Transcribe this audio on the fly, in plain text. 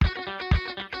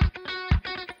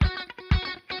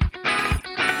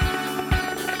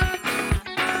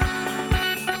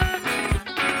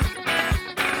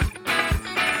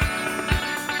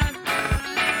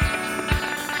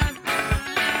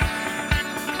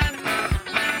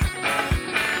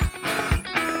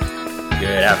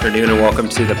Good afternoon and welcome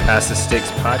to the Pass the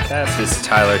Sticks podcast. This is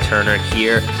Tyler Turner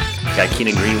here. Got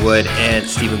Keenan Greenwood and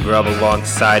Stephen Grubb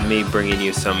alongside me, bringing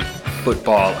you some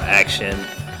football action.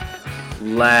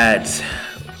 Lads,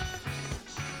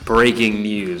 breaking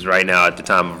news right now at the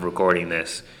time of recording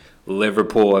this.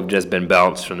 Liverpool have just been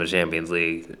bounced from the Champions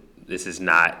League. This is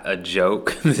not a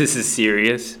joke. This is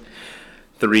serious.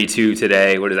 3-2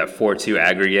 today. What is that, 4-2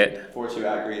 aggregate? 4-2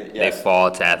 aggregate, yes. They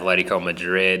fall to Atletico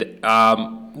Madrid.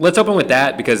 Let's open with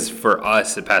that because for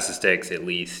us at Pass the Sticks, at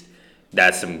least,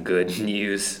 that's some good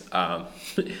news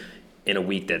in a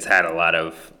week that's had a lot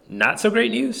of not so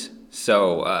great news.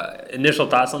 So initial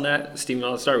thoughts on that? Steven,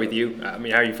 I'll start with you. I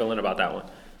mean, how are you feeling about that one?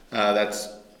 That's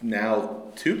now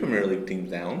 2 Premier League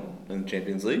teams down in the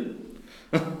Champions League.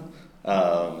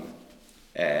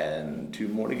 And 2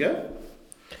 more to go.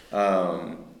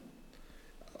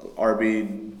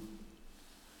 RB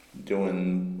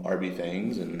doing RB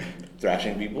things and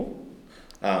thrashing people.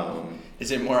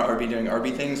 Is it more RB doing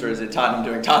RB things or is it Tottenham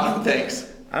doing Tottenham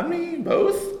things? I mean,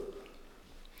 both.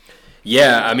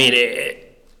 Yeah, I mean,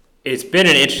 it's been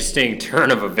an interesting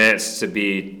turn of events to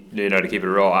be, to keep it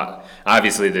real.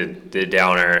 Obviously, the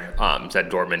downer is that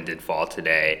Dortmund did fall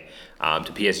today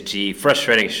to PSG.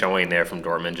 Frustrating showing there from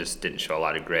Dortmund, just didn't show a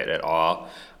lot of grit at all.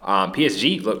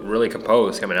 PSG looked really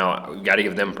composed coming out. We got to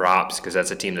give them props because that's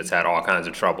a team that's had all kinds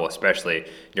of trouble, especially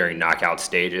during knockout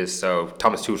stages. So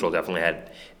Thomas Tuchel definitely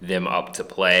had them up to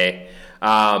play.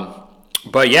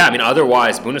 But yeah, I mean,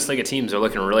 otherwise, Bundesliga teams are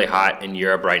looking really hot in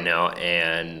Europe right now,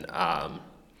 and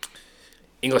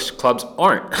English clubs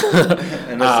aren't.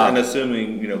 and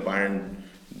assuming Bayern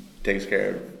takes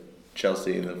care of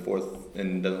Chelsea in the fourth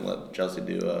and doesn't let Chelsea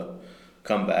do a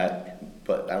comeback,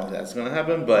 but I don't think that's going to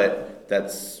happen. But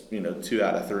that's 2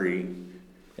 out of 3,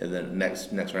 and then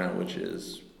next round, which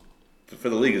is for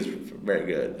the league, is very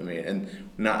good. I mean, and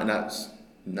not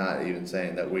even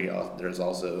saying that there's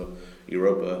also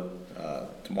Europa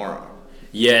tomorrow.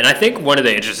 Yeah, and I think one of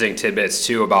the interesting tidbits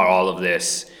too about all of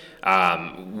this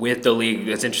with the league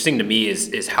that's interesting to me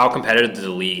is how competitive the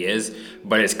league is,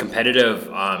 but it's competitive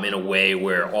in a way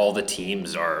where all the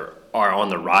teams are on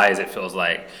the rise, it feels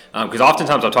like. Because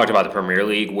oftentimes I'll talk about the Premier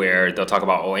League where they'll talk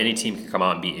about, any team can come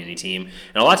out and beat any team.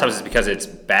 And a lot of times it's because it's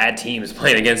bad teams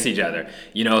playing against each other.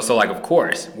 So of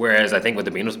course. Whereas I think with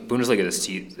the Bundesliga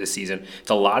this season,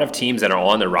 it's a lot of teams that are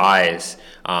on the rise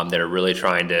that are really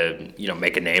trying to,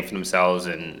 make a name for themselves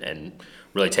and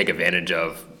really take advantage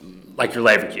of, like your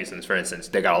Leverkusens, for instance.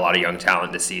 They got a lot of young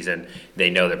talent this season. They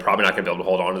know they're probably not going to be able to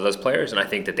hold on to those players. And I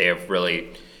think that they have really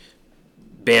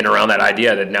been around that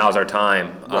idea that now's our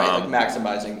time. Right,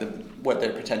 maximizing what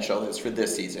their potential is for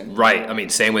this season. Right. I mean,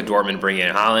 same with Dortmund bringing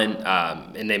in Haaland.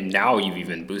 And then now you've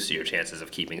even boosted your chances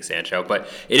of keeping Sancho. But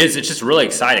it's just really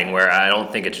exciting where I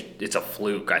don't think it's a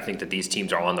fluke. I think that these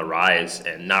teams are on the rise.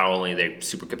 And not only are they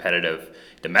super competitive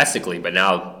domestically, but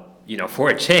now, for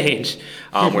a change,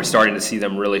 we're starting to see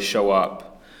them really show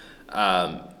up,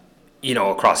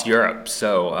 across Europe.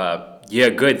 So,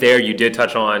 good there. You did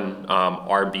touch on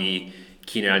RB.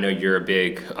 Keenan, I know you're a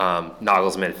big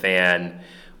Nagelsmann fan.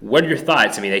 What are your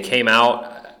thoughts? I mean, they came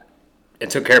out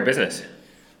and took care of business.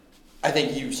 I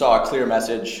think you saw a clear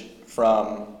message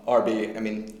from RB. I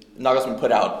mean, Nagelsmann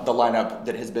put out the lineup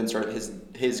that has been sort of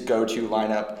his go-to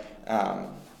lineup,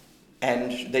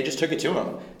 and they just took it to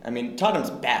him. I mean,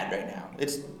 Tottenham's bad right now.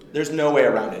 There's no way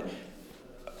around it.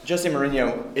 Jose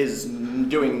Mourinho is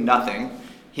doing nothing.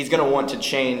 He's going to want to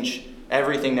change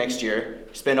everything next year,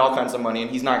 spend all kinds of money,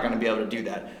 and he's not going to be able to do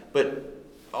that.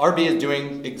 But RB is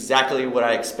doing exactly what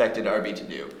I expected RB to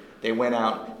do. They went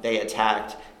out, they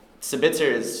attacked. Sabitzer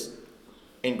is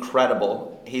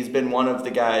incredible. He's been one of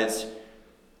the guys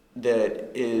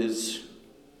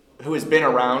who has been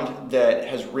around that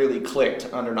has really clicked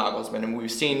under Nagelsmann. And we've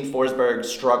seen Forsberg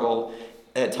struggle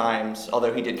at times,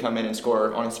 although he did come in and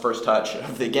score on his first touch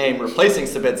of the game, replacing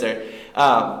Sabitzer.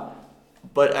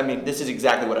 But, I mean, this is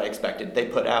exactly what I expected. They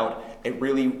put out a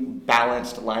really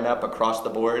balanced lineup across the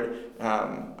board.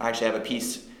 I actually have a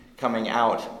piece coming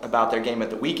out about their game at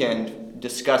the weekend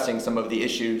discussing some of the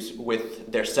issues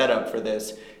with their setup for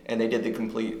this, and they did the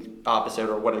complete opposite,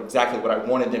 or exactly what I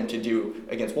wanted them to do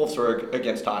against Wolfsburg,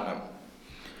 against Tottenham.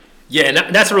 Yeah,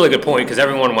 and that's a really good point because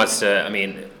everyone wants to,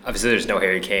 obviously there's no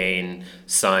Harry Kane,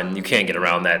 Son. You can't get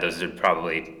around that. Those are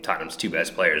probably Tottenham's 2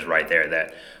 best players right there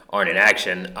that aren't in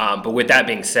action. But with that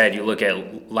being said, you look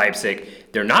at Leipzig,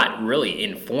 they're not really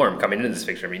in form coming into this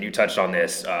fixture. I mean, you touched on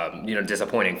this,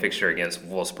 disappointing fixture against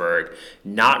Wolfsburg,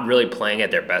 not really playing at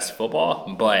their best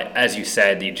football. But as you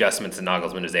said, the adjustments that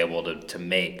Nagelsmann is able to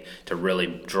make to really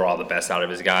draw the best out of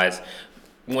his guys.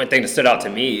 One thing that stood out to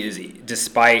me is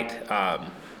despite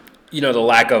the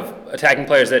lack of attacking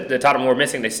players that Tottenham were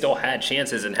missing, they still had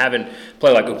chances, and having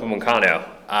play like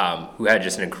Upamecano, who had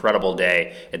just an incredible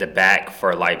day at the back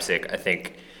for Leipzig, I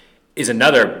think is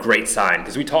another great sign,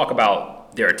 because we talk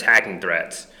about their attacking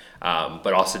threats,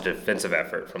 but also defensive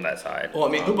effort from that side. Well, I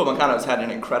mean, Upamecano's had an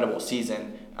incredible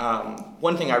season.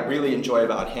 One thing I really enjoy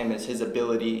about him is his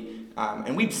ability,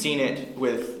 and we've seen it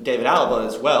with David Alaba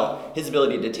as well, his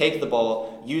ability to take the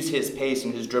ball, use his pace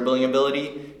and his dribbling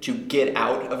ability to get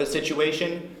out of a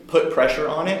situation, put pressure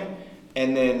on it,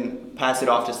 and then pass it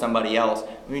off to somebody else.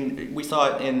 I mean, we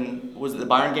saw it was it the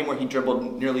Bayern game where he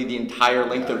dribbled nearly the entire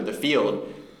length of the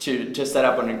field to set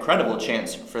up an incredible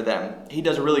chance for them. He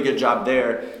does a really good job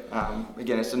there.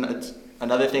 Again, it's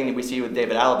another thing that we see with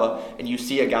David Alaba, and you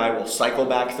see a guy will cycle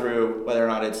back through, whether or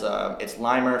not it's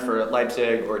Leimer for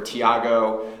Leipzig or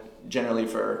Thiago, generally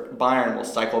for Bayern, will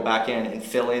cycle back in and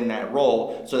fill in that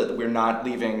role so that we're not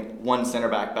leaving one center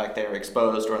back there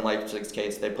exposed, or in Leipzig's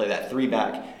case, they play that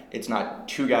 3-back. It's not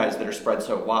two guys that are spread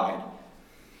so wide.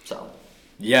 So.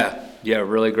 Yeah,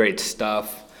 really great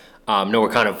stuff. No, we're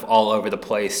kind of all over the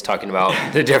place talking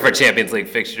about the different Champions League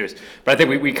fixtures, but I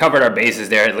think we covered our bases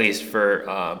there, at least for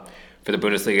the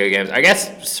Bundesliga games. I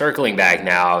guess circling back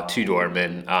now to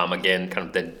Dortmund, again,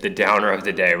 kind of the downer of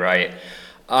the day, right?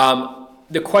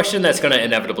 The question that's going to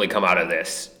inevitably come out of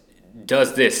this,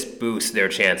 does this boost their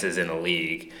chances in the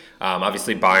league?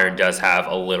 Obviously, Bayern does have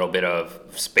a little bit of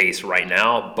space right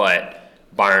now, but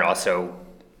Bayern also,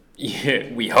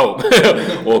 we hope,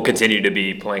 will continue to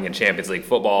be playing in Champions League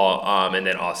football, and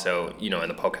then also, in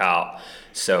the Pokal.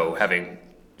 So having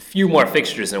few more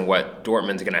fixtures than what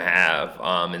Dortmund's going to have,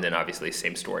 and then obviously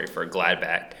same story for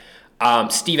Gladbach.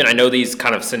 Steven, I know these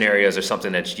kind of scenarios are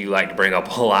something that you like to bring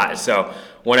up a lot, so I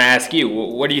want to ask you,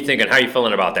 what do you think and how are you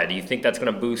feeling about that? Do you think that's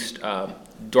going to boost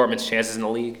Dortmund's chances in the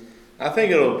league? I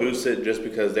think it'll boost it just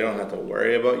because they don't have to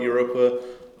worry about Europa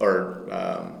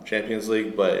or Champions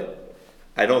League, but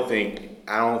I don't think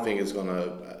it's going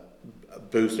to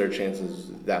boost their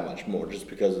chances that much more just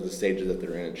because of the stages that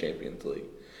they're in Champions League.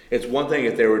 It's one thing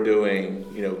if they were doing,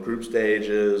 group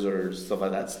stages or stuff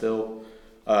like that still,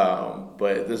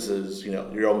 but this is,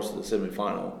 you're almost at the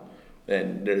semifinal,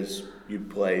 and you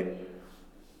play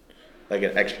like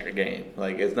an extra game.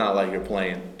 Like, it's not like you're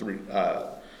playing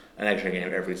an extra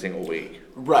game every single week.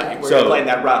 Right, you're playing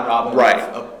that round robin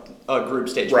of a group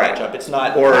stage matchup. It's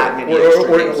not that many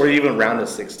extra games. Or even round of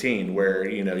 16 where,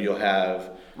 you'll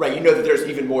have... Right, that there's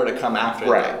even more to come after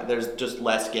that. There's just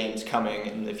less games coming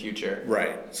in the future.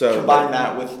 Right. So combine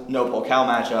that with no Pokal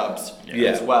matchups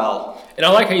as well. And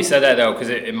I like how you said that, though, because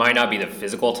it might not be the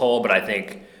physical toll, but I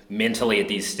think mentally at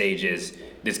these stages,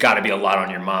 there's got to be a lot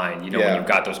on your mind, when you've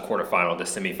got those quarterfinal, the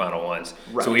semifinal ones.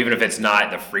 Right. So even if it's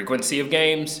not the frequency of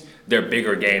games, they're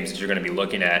bigger games that you're going to be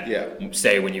looking at. Yeah.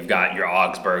 Say when you've got your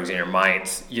Augsburgs and your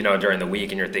Mainz, during the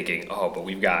week, and you're thinking, but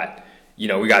we've got...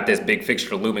 we got this big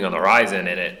fixture looming on the horizon,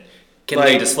 and it can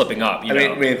lead to slipping up.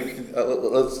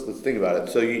 Let's think about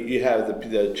it. So you have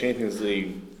the Champions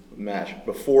League match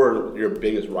before your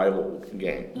biggest rival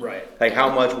game, right? Like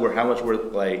how much we're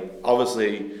like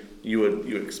obviously you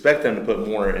expect them to put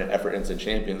more effort into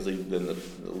Champions League than the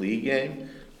league game,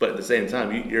 but at the same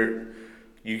time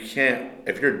you can't,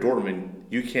 if you're Dortmund,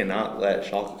 you cannot let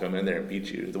Schalke come in there and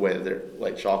beat you the way that they're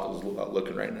like Schalke is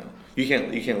looking right now. You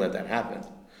can't let that happen.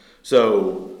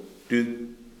 So,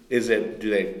 do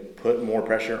they put more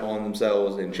pressure on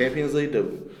themselves in Champions League?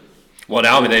 Well,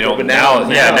 now they don't. Now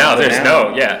there's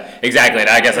no. Yeah, exactly. And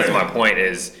I guess that's my point.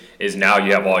 Is now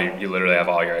you literally have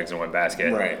all your eggs in one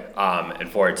basket. Right. And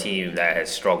for a team that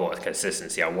has struggled with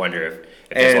consistency, I wonder if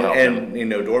this will help them.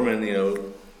 And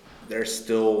Dortmund, they're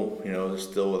still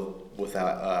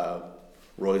without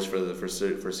Royce for the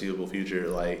foreseeable future.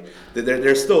 Like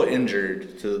they're still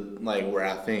injured to like where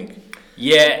I think.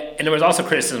 Yeah, and there was also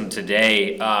criticism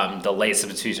today, the late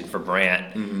substitution for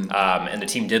Brandt, and the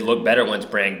team did look better once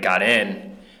Brandt got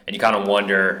in, and you kind of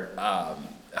wonder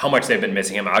how much they've been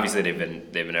missing him. Obviously, they've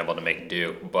been able to make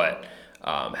do, but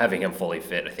having him fully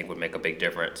fit, I think, would make a big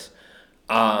difference.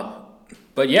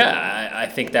 But yeah, I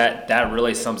think that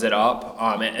really sums it up.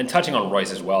 And touching on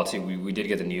Royce as well too, we did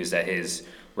get the news that his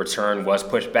return was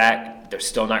pushed back. They're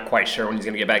still not quite sure when he's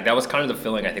going to get back. That was kind of the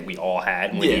feeling I think we all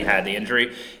had when he had the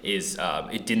injury.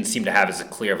 It didn't seem to have as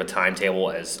clear of a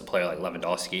timetable as a player like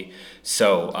Lewandowski.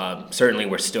 So certainly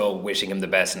we're still wishing him the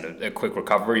best and a quick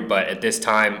recovery. But at this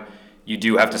time, you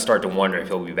do have to start to wonder if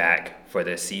he'll be back for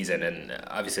this season, and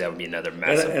obviously that would be another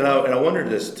massive. And I wonder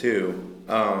this too: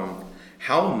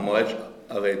 how much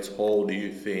of a toll do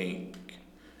you think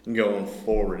going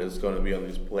forward is going to be on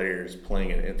these players playing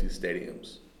in empty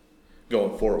stadiums?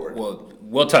 going forward. Well,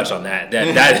 we'll touch on that. I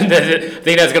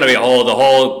think that's going to be the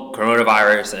whole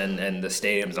coronavirus and the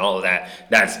stadiums and all of that.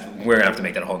 We're going to have to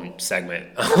make that a whole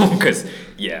segment because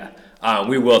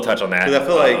we will touch on that.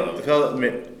 Because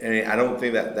I don't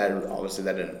think that obviously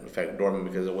that didn't affect Dortmund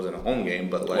because it wasn't a home game,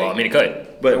 but like. Well, I mean, it could.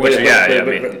 But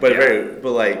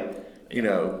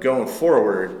going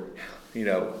forward,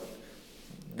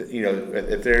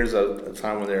 if there's a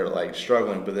time when they're like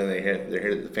struggling, but then they're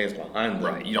hit the fans behind them.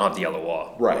 Right. You don't have the yellow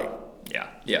wall. Right.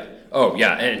 Yeah. Oh,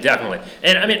 yeah, and definitely.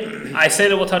 And I mean, I say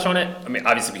that we'll touch on it. I mean,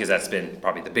 obviously because that's been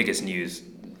probably the biggest news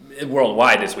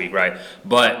worldwide this week, right?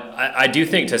 But I do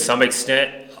think to some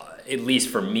extent, at least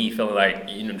for me, feeling like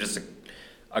just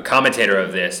a commentator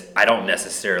of this, I don't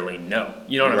necessarily know.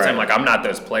 You know what I'm saying? Like I'm not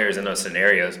those players in those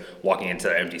scenarios walking into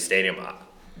an empty stadium.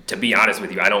 To be honest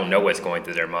with you, I don't know what's going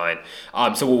through their mind.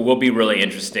 So what will be really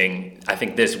interesting, I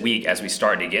think, this week as we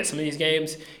start to get some of these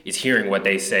games, is hearing what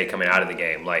they say coming out of the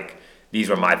game. Like, these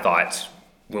were my thoughts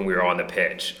when we were on the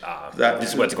pitch. This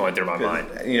is what's going through my mind.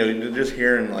 Just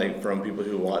hearing like from people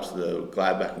who watched the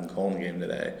Gladbach and Cologne game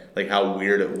today, like how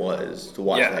weird it was to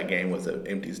watch that game with an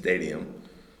empty stadium.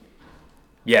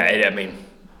 Yeah, and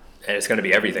it's going to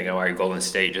be everything. Golden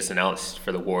State just announced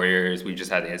for the Warriors. We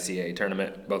just had the NCAA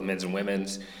tournament, both men's and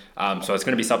women's. So it's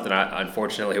going to be something,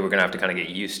 unfortunately, we're going to have to kind of get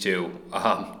used to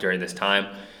during this time.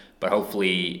 But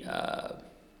hopefully,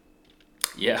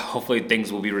 hopefully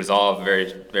things will be resolved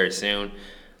very, very soon.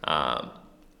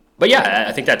 But yeah,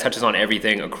 I think that touches on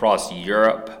everything across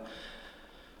Europe,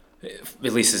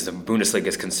 at least as the Bundesliga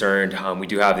is concerned. We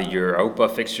do have the Europa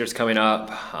fixtures coming up,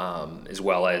 as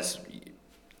well as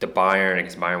the Bayern,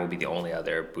 because Bayern will be the only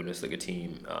other Bundesliga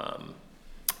team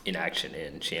in action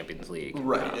in Champions League.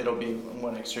 Right, it'll be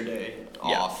one extra day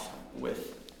off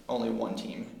with only one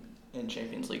team in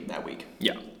Champions League that week.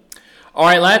 Yeah. All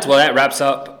right, lads. Well, that wraps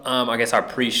up, I guess, our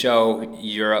pre-show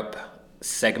Europe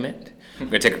segment. We're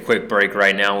going to take a quick break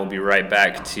right now. We'll be right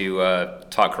back to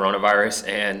talk coronavirus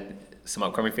and some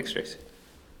upcoming fixtures.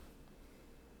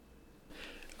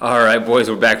 All right, boys,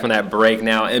 we're back from that break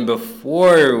now. And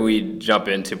before we jump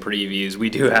into previews,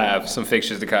 we do have some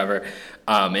fixtures to cover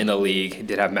in the league.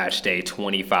 Did have match day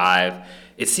 25.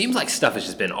 It seems like stuff has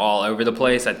just been all over the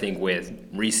place, I think,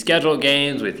 with rescheduled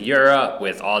games, with Europe,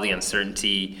 with all the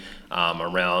uncertainty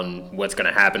around what's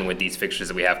going to happen with these fixtures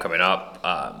that we have coming up.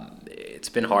 It's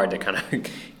been hard to kind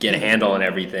of get a handle on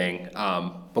everything.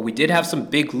 But we did have some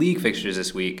big league fixtures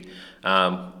this week.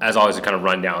 As always, to kind of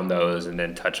run down those and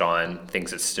then touch on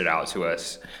things that stood out to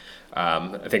us.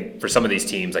 I think for some of these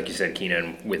teams, like you said,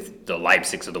 Keenan, with the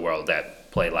Leipzigs of the world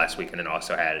that played last week and then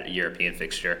also had a European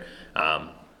fixture,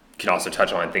 can also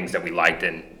touch on things that we liked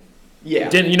and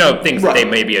didn't, things that they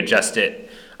maybe adjusted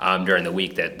during the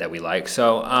week that we like.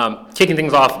 So kicking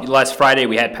things off, last Friday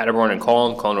we had Paderborn and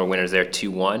Cologne. Cologne were winners there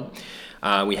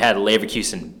 2-1. We had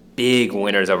Leverkusen big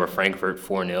winners over Frankfurt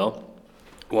 4-0.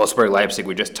 Wolfsburg Leipzig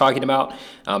we're just talking about.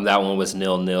 That one was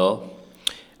 0-0.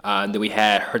 Then we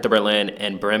had Hertha Berlin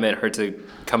and Bremen. Hertha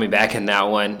coming back in that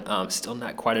one. Still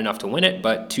not quite enough to win it,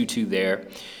 but 2-2 there.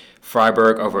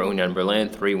 Freiburg over Union Berlin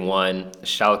 3-1.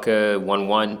 Schalke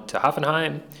 1-1 to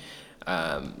Hoffenheim.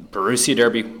 Borussia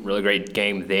Derby, really great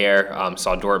game there.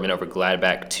 Saw Dortmund over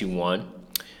Gladbach 2-1.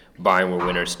 Bayern were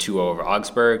winners 2-0 over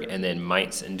Augsburg. And then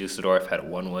Mainz and Dusseldorf had a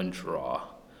 1-1 draw.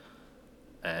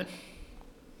 And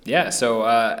yeah, so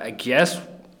I guess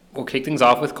we'll kick things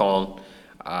off with Cologne.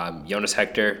 Jonas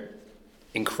Hector,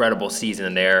 incredible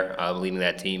season there, leading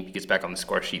that team. He gets back on the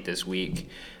score sheet this week.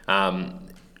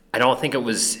 I don't think it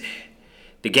was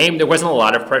the game. There wasn't a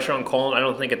lot of pressure on Cologne, I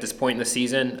don't think, at this point in the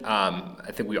season.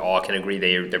 I think we all can agree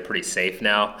they're pretty safe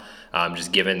now,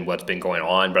 just given what's been going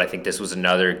on. But I think this was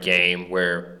another game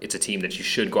where it's a team that you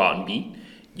should go out and beat.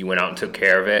 You went out and took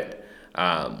care of it.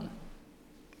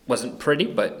 Wasn't pretty,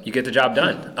 but you get the job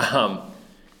done.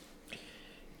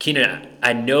 Keenan,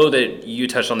 I know that you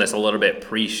touched on this a little bit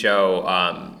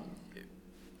pre-show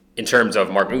in terms of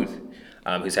Mark Muth,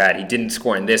 he didn't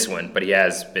score in this one, but he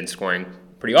has been scoring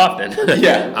pretty often.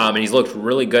 And he's looked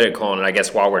really good at Cologne. And I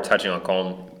guess while we're touching on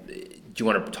Cologne, do you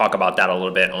want to talk about that a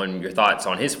little bit, on your thoughts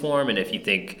on his form, and if you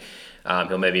think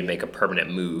he'll maybe make a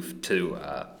permanent move to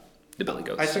the Billy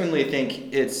Goats? I certainly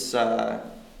think it's a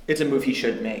move he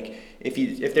should make.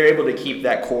 If they're able to keep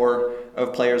that core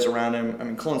of players around him, I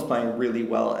mean, Cologne's playing really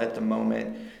well at the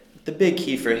moment. The big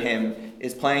key for him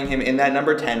is playing him in that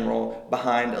number 10 role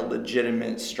behind a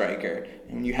legitimate striker.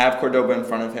 And when you have Cordoba in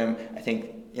front of him, I think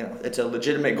it's a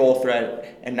legitimate goal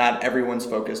threat, and not everyone's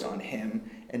focused on him.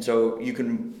 And so you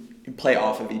can play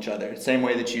off of each other. Same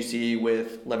way that you see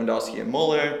with Lewandowski and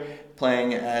Muller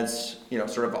playing as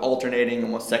sort of alternating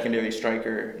almost secondary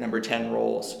striker number 10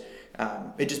 roles.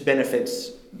 it just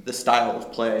benefits the style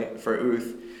of play for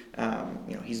Uth.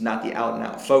 He's not the out and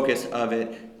out focus of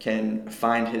it, can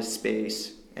find his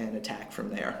space and attack from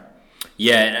there.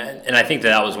 Yeah, and I think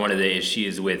that was one of the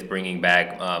issues with bringing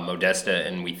back Modesta,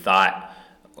 and we thought,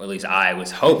 or at least I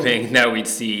was hoping, that we'd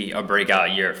see a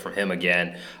breakout year from him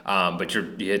again. But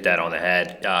you hit that on the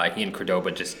head. He and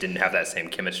Cordoba just didn't have that same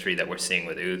chemistry that we're seeing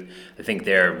with Uth. I think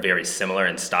they're very similar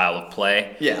in style of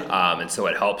play. Yeah. And so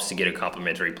it helps to get a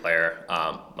complementary player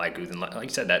like Uth. And like you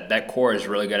said, that core is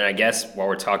really good. And I guess while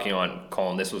we're talking on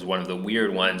Colin, this was one of the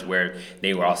weird ones where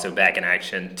they were also back in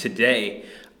action today.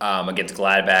 Against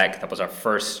Gladbach. That was our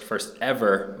first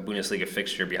ever Bundesliga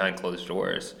fixture behind closed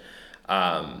doors.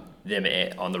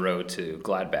 Them on the road to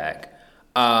Gladbach.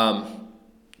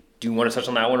 Do you want to touch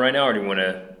on that one right now, or do you want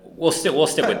to? We'll stick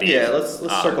with these. Yeah, let's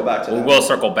circle back to that. We'll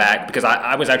circle back because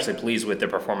I was actually pleased with their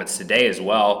performance today as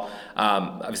well.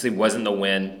 Obviously, wasn't the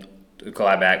win.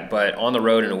 Gladbach, but on the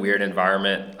road in a weird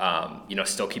environment,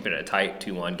 still keeping it a tight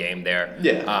 2-1 game there.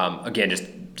 Yeah. Again,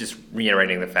 just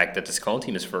reiterating the fact that this Cologne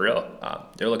team is for real.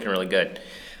 They're looking really good.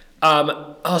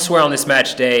 Elsewhere on this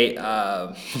match day,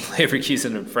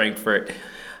 Leverkusen and Frankfurt.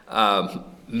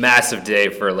 Massive day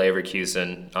for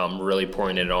Leverkusen. Really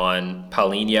pouring it on.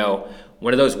 Paulinho,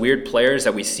 one of those weird players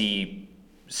that we see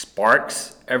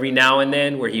sparks every now and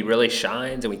then where he really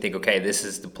shines, and we think, okay, this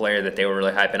is the player that they were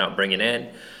really hyping up bringing in.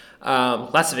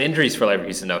 Lots of injuries for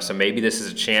Leverkusen, though, so maybe this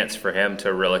is a chance for him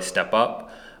to really step up.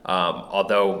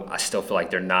 Although I still feel like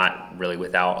they're not really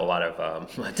without a lot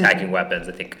of attacking weapons.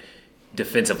 I think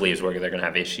defensively is where they're going to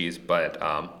have issues, but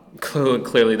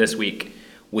clearly this week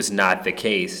was not the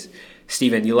case.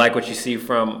 Steven, you like what you see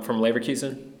from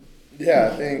Leverkusen?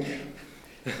 Yeah, I think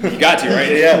You got to,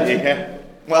 right? yeah.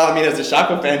 Well, I mean, as a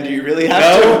Schalke fan, do you really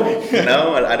have to?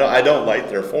 No, I don't like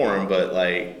their form, but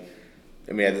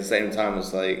at the same time,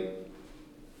 it's like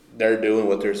they're doing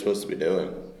what they're supposed to be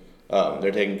doing.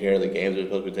 They're taking care of the games they're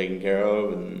supposed to be taking care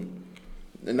of, and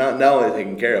not only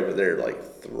taking care of, but they're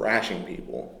like thrashing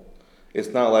people. It's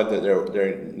not like that they're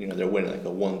winning like a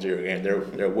 1-0 game.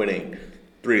 They're winning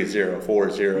 3-0,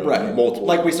 4-0, right. Multiple.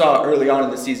 Like we saw early on in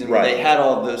the season where Right. they had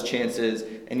all of those chances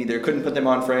and either couldn't put them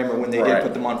on frame, or when they Right. did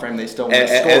put them on frame, they still weren't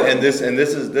scoring. And this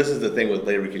is the thing with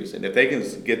Leverkusen. If they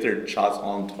can get their shots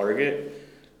on target,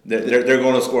 they're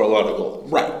going to score a lot of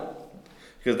goals. Right.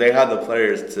 Because they have the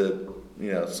players to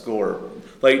score.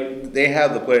 Like they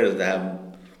have the players that have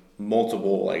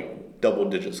multiple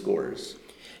double-digit scores.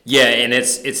 Yeah, and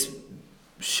it's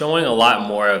showing a lot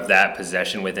more of that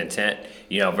possession with intent,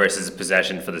 versus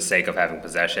possession for the sake of having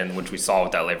possession, which we saw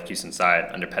with that Leverkusen side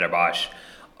under Peter Bosch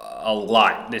a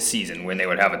lot this season, when they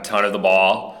would have a ton of the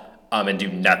ball and do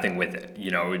nothing with it.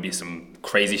 It would be some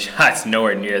crazy shots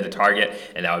nowhere near the target,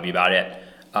 and that would be about it.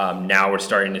 Now we're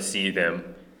starting to see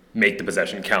them make the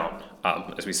possession count.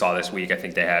 As we saw this week, I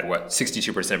think they had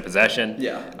 62% possession.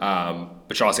 Yeah.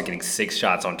 But you're also getting 6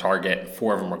 shots on target.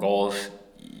 4 of them are goals.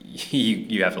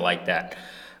 You have to like that.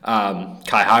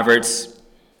 Kai Havertz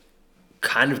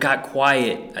kind of got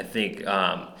quiet, I think.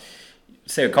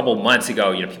 Say a couple of months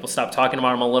ago, people stopped talking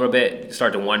about him a little bit. You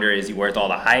start to wonder, is he worth all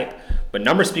the hype? But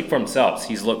numbers speak for themselves.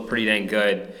 He's looked pretty dang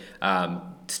good.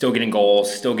 Still getting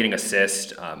goals, still getting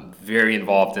assists, very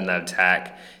involved in that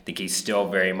attack. I think he's still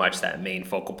very much that main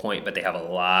focal point, but they have a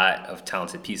lot of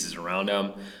talented pieces around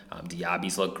him.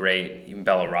 Diaby's look great. Even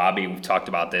Bellarabi, we've talked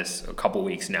about this a couple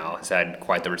weeks now, has had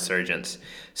quite the resurgence.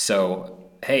 So,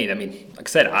 hey, like I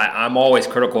said, I'm always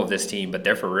critical of this team, but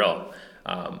they're for real.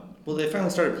 Well, they finally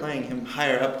started playing him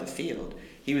higher up the field.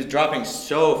 He was dropping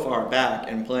so far back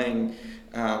and playing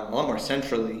a lot more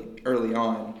centrally early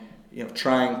on,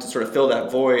 trying to sort of fill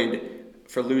that void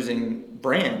for losing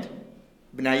Brand.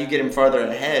 But now you get him farther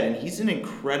ahead, and he's an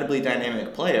incredibly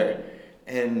dynamic player.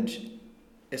 And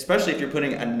especially if you're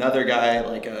putting another guy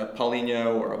like a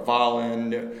Paulinho or a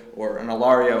Volland or an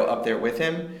Alario up there with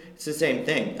him, it's the same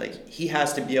thing. Like, he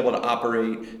has to be able to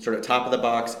operate sort of top of the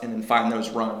box and then find those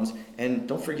runs. And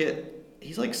don't forget,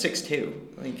 he's like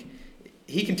 6'2". Like,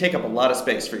 he can take up a lot of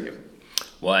space for you.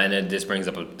 Well, and this brings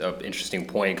up an interesting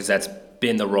point, because that's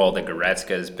been the role that Goretzka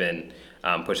has been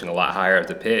pushing a lot higher up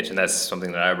the pitch, and that's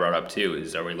something that I brought up too,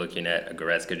 is are we looking at a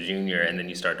Goretzka Jr., and then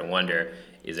you start to wonder,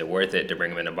 is it worth it to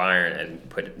bring him into Bayern and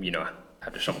put,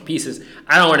 have to shuffle pieces?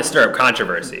 I don't want to stir up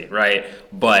controversy, right?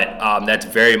 But that's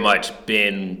very much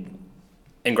been,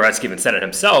 and Goretzka even said it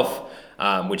himself,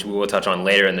 which we will touch on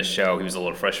later in the show. He was a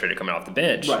little frustrated coming off the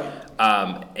bench. Right.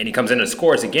 And he comes in and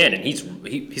scores again, and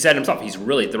he said himself, he's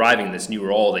really thriving in this new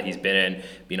role that he's been in,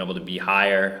 being able to be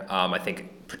higher. I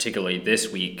think particularly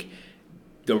this week,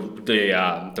 the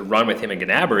run with him and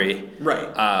Gnabry,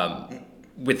 Right.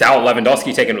 without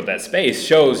Lewandowski taking up that space,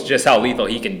 shows just how lethal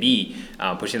he can be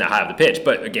pushing that high up the pitch.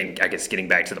 But again, I guess getting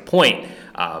back to the point,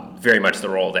 very much the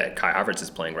role that Kai Havertz is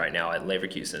playing right now at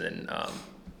Leverkusen. And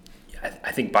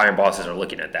I think Bayern bosses are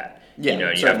looking at that. Yeah, you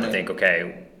have certainly. to think,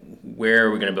 okay, where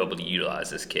are we going to be able to utilize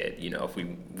this kid? If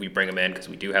we bring him in because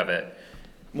we do have it.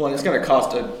 Well, and it's going to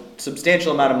cost a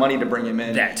substantial amount of money to bring him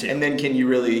in. That too. And then can you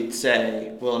really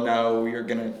say, well, no, you're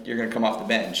gonna come off the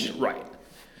bench? Right.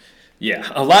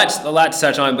 Yeah, a lot to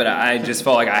touch on, but I just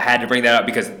felt like I had to bring that up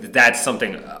because that's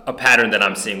a pattern that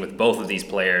I'm seeing with both of these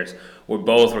players, where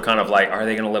both were kind of like, are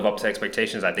they going to live up to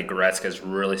expectations? I think Goretzka is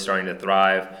really starting to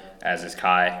thrive, as is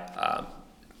Kai.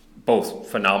 Both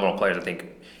phenomenal players. I think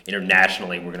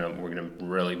internationally, we're gonna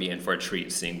really be in for a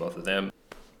treat seeing both of them.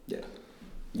 Yeah.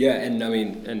 Yeah,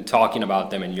 and talking about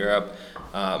them in Europe,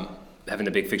 having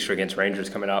the big fixture against Rangers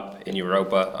coming up in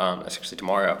Europa, that's actually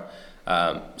tomorrow.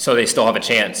 So they still have a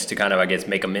chance to kind of, I guess,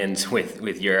 make amends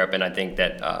with Europe, and I think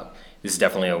that this is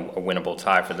definitely a winnable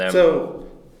tie for them. So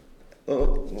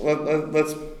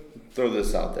let's throw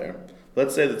this out there.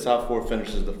 Let's say the top 4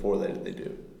 finishes the 4 that they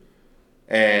do,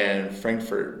 and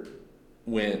Frankfurt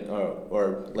win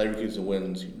or Leverkusen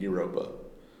wins Europa.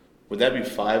 Would that be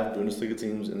 5 Bundesliga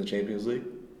teams in the Champions League?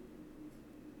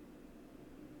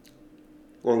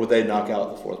 Or would they knock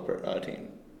out the 4th team?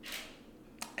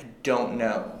 I don't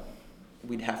know.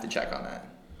 We'd have to check on that.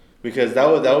 Because that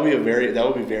would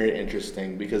be very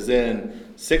interesting, because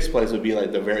then 6th place would be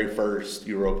like the very first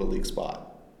Europa League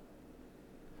spot.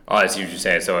 Oh, I see what you're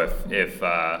saying. So if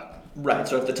Right.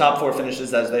 So if the top 4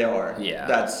 finishes as they are, Yeah.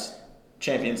 that's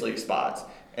Champions League spots,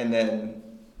 and then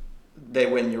they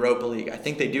win Europa League. I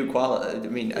think they do qualify. I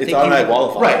mean, It's automatic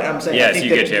qualifying. Right. I'm saying. Yeah, I think so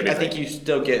you get I Champions think League. you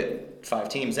still get 5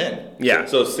 teams in. yeah,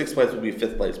 So 6th place would be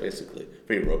 5th place basically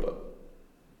for Europa.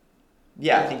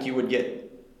 Yeah, I think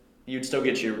you'd still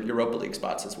get your Europa League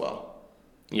spots as well.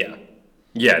 yeah.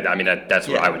 I mean that's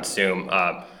what Yeah. I would assume.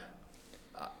 I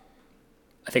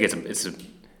think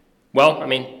well, I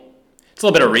mean, it's a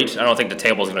little bit of reach. I don't think the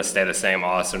table is going to stay the same. I'm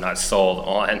also not sold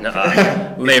on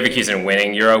Leverkusen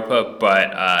winning Europa, but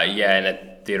in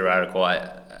a theoretical,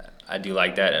 I do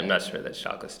like that. I'm not sure that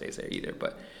Schalke stays there either,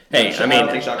 but hey, I don't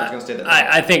think Schalke's going to stay there.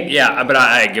 I think, but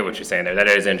I get what you're saying there. That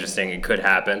is interesting. It could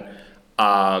happen.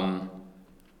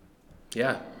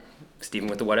 Stephen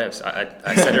with the what ifs.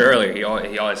 I said it earlier. He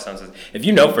always sounds. If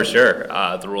you know for sure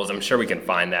the rules, I'm sure we can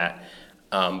find that.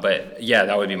 But yeah,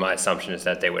 that would be my assumption, is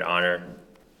that they would honor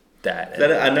that.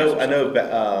 I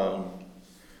know.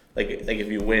 Like if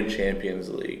you win Champions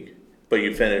League, but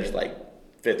you finish like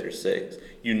 5th or 6th,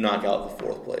 you knock out the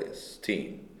 4th place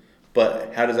team.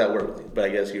 But how does that work? But I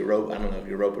guess Europa. I don't know if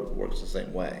Europa works the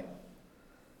same way.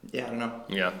 Yeah, I don't know.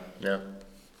 Yeah.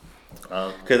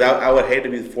 Because I would hate to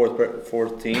be the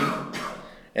 4th team,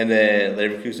 and then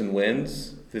Leverkusen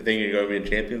wins. If you think you're going to be in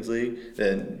Champions League,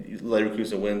 then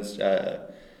Leverkusen wins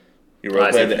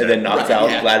Europa, and then knocks out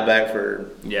Gladbach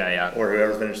for or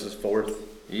whoever finishes 4th.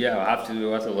 Yeah,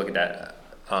 we'll have to look at that.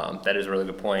 That is a really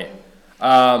good point.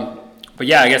 But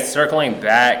yeah, I guess circling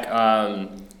back,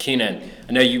 Keenan,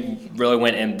 I know you really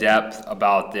went in depth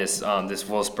about this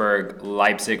Wolfsburg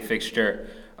Leipzig fixture.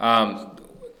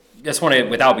 Just want to,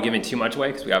 without giving too much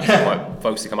away, because we obviously want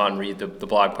folks to come out and read the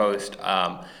blog post.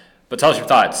 But tell us your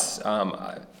thoughts.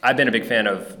 I've been a big fan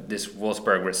of this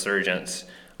Wolfsburg resurgence.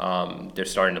 They're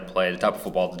starting to play the type of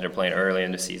football that they're playing early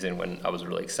in the season, when I was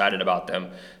really excited about them.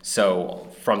 So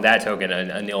from that token, a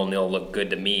 0-0 looked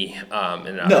good to me.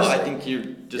 No, I think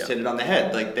you just hit it on the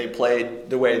head. Like, they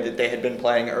played the way that they had been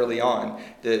playing early on.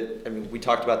 We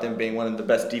talked about them being one of the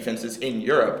best defenses in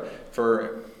Europe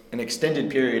for an extended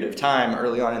period of time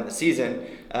early on in the season,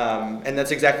 and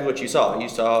that's exactly what you saw. You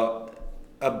saw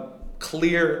a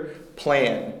clear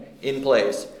plan in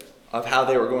place of how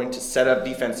they were going to set up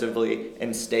defensively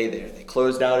and stay there. They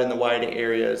closed out in the wide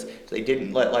areas. They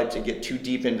didn't let Leipzig get too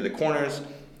deep into the corners,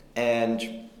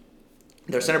 and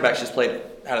their center backs just played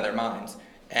it out of their minds.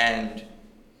 And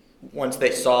once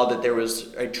they saw that there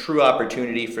was a true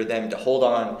opportunity for them to hold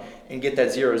on and get that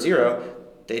 0-0,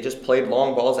 they just played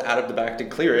long balls out of the back to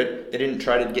clear it. They didn't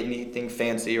try to get anything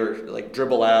fancy or like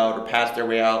dribble out or pass their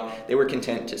way out. They were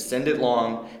content to send it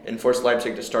long and force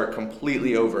Leipzig to start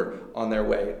completely over on their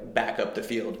way back up the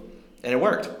field. And it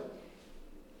worked.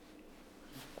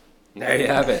 There you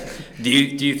have it. Do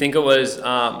you think it was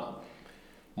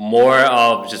more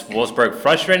of just Wolfsburg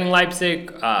frustrating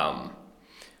Leipzig? No,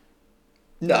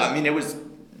 I mean, it was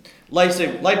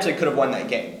Leipzig could have won that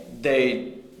game.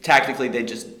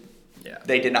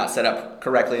 They did not set up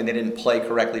correctly, and they didn't play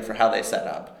correctly for how they set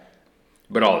up.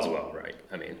 But all is well, right?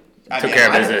 I mean, Took care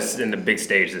of business in the big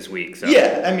stage this week. So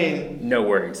Yeah, I mean, no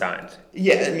worrying signs.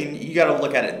 yeah, I mean, you got to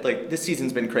look at it like this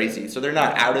season's been crazy, so they're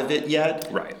not out of it yet.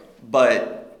 Right.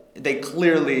 But they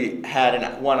clearly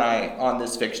had one eye on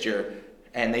this fixture,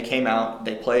 and they came out.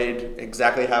 They played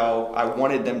exactly how I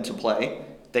wanted them to play.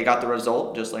 They got the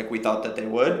result just like we thought that they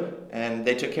would, and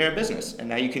they took care of business. And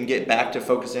now you can get back to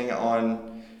focusing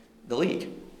on the league.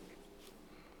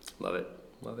 Love it.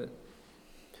 Love it.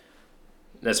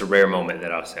 That's a rare moment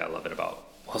that I'll say I love it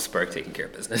about Wolfsburg taking care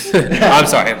of business. I'm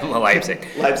sorry, Leipzig.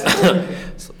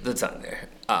 So that's on there.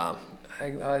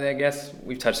 I guess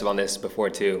we've touched on this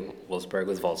before too. Wolfsburg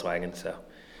was Volkswagen, so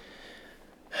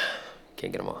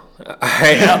can't get them all. All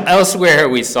right. Elsewhere,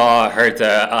 we saw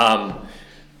Hertha,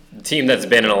 team that's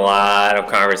been in a lot of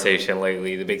conversation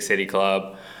lately, the Big City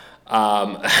Club.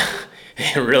 A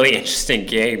really interesting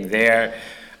game there.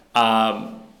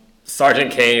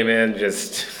 Sargent came in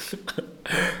just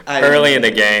early in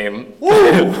the game.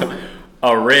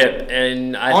 A rip,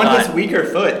 and I on thought, his weaker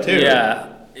foot too.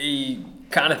 Yeah, he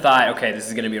kind of thought, okay, this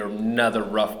is going to be another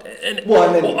rough. And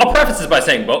Well, I'll preface this by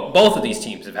saying both of these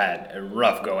teams have had a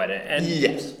rough go at it, and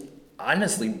Yes.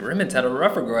 honestly, Bremen's had a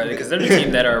rougher go at it because they're the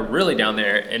team that are really down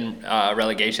there in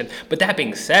relegation. But that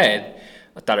being said,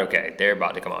 I thought, okay, they're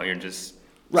about to come out here and just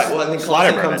Right. Well, and then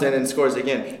slaughter Klaassen comes Bremen. in and scores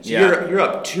again. So Yeah. you're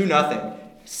up 2-0.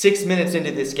 6 minutes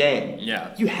into this game.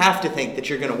 Yeah. You have to think that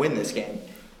you're going to win this game.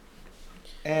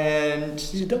 And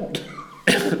You don't.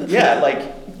 yeah, like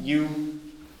you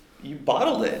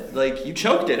bottled it. Like you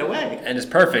choked it away. And it's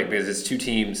perfect because it's two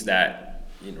teams that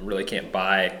really can't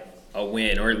buy a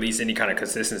win or at least any kind of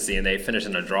consistency, and they finish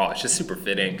in a draw. It's just super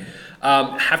fitting.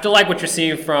 Have to like what you're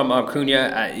seeing from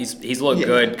Cunha. He's looked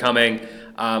good coming.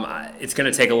 It's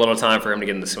going to take a little time for him to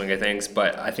get in the swing of things,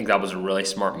 but I think that was a really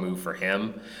smart move for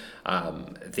him. I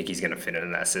think he's going to fit into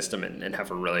that system and have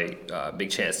a really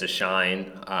big chance to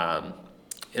shine.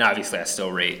 And obviously, I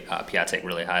still rate Piatek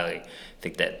really highly. I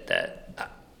think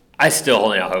that I still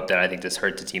holding out hope that I think this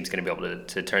Hertha team's going to be able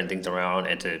to turn things around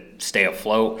and to stay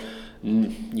afloat.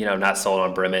 Not sold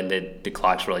on Bremen. The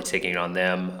clock's really ticking on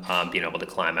them being able to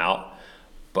climb out.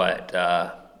 But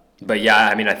yeah,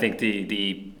 I mean, I think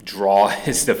the draw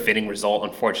is the fitting result,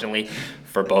 unfortunately,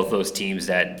 for both those teams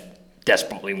that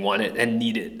desperately wanted and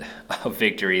needed a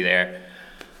victory there.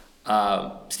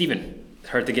 Steven,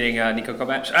 Hertha getting Nico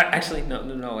Kovac? Actually,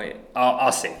 no, wait.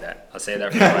 I'll save that. I'll save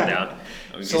that for the rundown.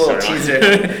 It's a little teaser.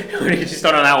 We can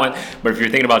start on that one. But if you're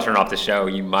thinking about turning off the show,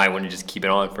 you might want to just keep it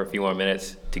on for a few more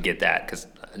minutes to get that, because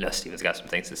I know Steven's got some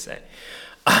things to say.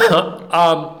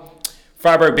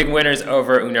 Freiburg, big winners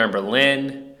over Union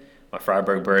Berlin. My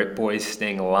Freiburg boys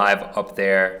staying alive up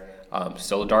there.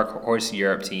 Still a dark horse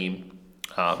Europe team.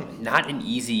 Not an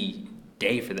easy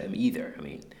day for them either. I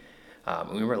mean,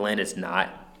 Union Berlin is not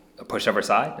a pushover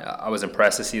side. I was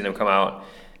impressed to see them come out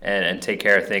and take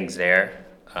care of things there.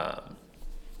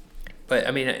 But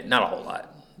I mean, not a whole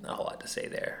lot to say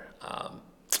there.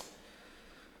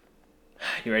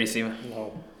 You ready, Steven?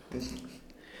 No.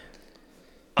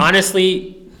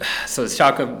 Honestly, so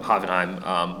Schalke Hoffenheim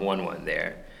 1-1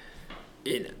 there.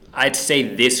 I'd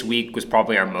say this week was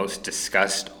probably our most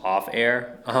discussed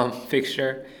off-air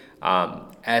fixture,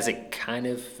 as it kind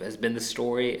of has been the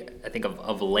story, I think,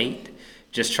 of late.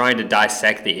 Just trying to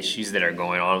dissect the issues that are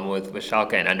going on with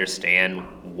Schalke and understand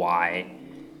why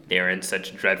they're in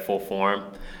such dreadful form,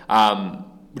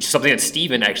 which is something that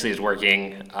Steven actually is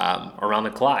working around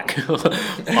the clock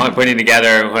on putting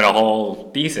together a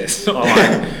whole thesis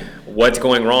on what's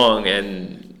going wrong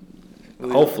and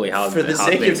hopefully how for the how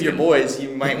sake things of your can- boys, you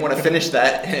might want to finish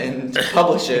that and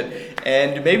publish it,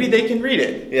 and maybe they can read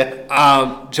it.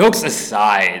 Yeah. Jokes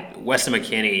aside, Weston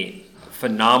McKennie,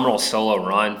 phenomenal solo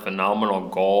run, phenomenal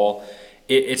goal.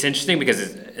 It's interesting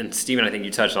because, and Steven, I think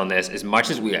you touched on this, as much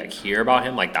as we hear about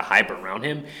him, like the hype around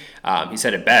him, he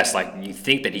said it best, like you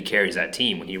think that he carries that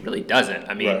team when he really doesn't.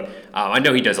 I mean, Right. I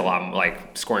know he does a lot,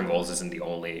 like scoring goals isn't the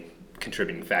only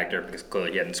contributing factor because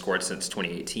clearly he hadn't scored since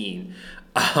 2018.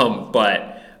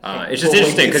 But it's just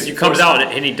interesting because he comes out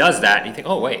and he does that and you think,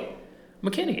 oh, wait,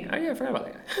 McKennie, I forgot about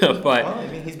that guy. But Well, I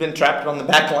mean, he's been trapped on the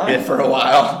back line for a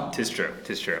while. Tis true.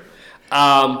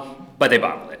 But they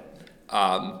bottled it.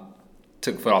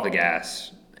 Took foot off the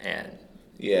gas, and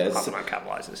Yeah. Hoffenheim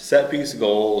capitalizes. Set piece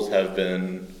goals have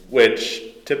been, which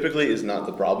typically is not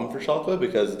the problem for Schalke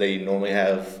because they normally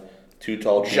have two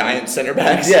tall Giant center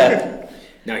backs. Yeah.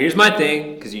 Now here's my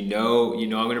thing, because you know I'm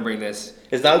going to bring this.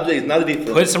 It's not the defense.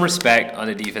 Put some respect on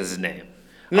the defense's name.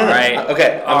 No, all no, right.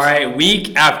 okay, All right.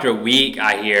 Week after week,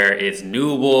 I hear it's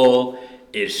Newell,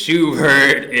 it's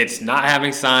Schubert, it's not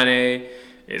having Sane,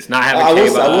 It's not having I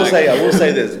K-Bug. will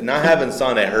say this: not having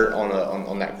Sane hurt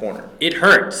on that corner. It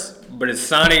hurts, but it's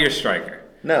Sane your striker.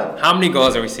 No, How many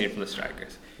goals are we seeing from the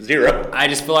strikers? 0. I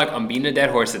just feel like I'm beating a dead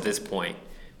horse at this point.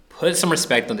 Put some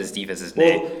respect on this defense's Well,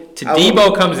 name.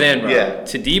 Tadibo comes in, bro. Yeah.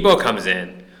 Tadibo comes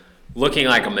in, looking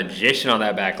like a magician on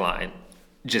that back line.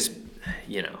 Just,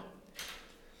 the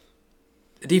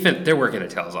defense, they're working their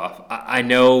tails off. I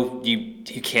know you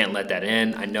can't let that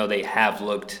in. I know they have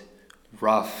looked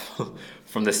rough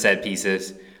from the set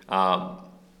pieces. But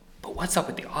what's up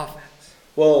with the offense?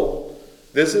 Well,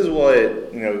 this is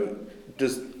what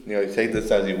just take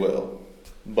this as you will,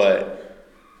 but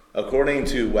according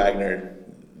to Wagner,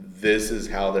 this is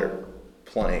how they're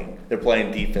playing. They're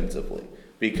playing defensively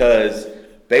because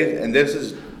and this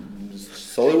is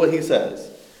solely what he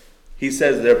says. He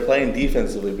says they're playing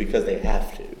defensively because they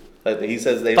have to. Like he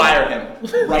says they Fire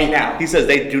him right now. He says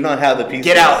they do not have the pieces.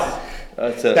 Get out.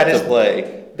 To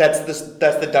play. That's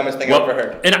the dumbest thing I've ever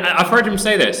heard. And I've heard him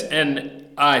say this, and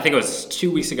I think it was 2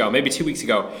 weeks ago, maybe 2 weeks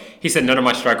ago, he said none of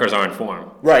my strikers are in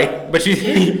form. Right. But you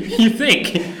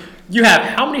think you have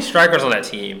how many strikers on that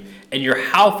team, and you're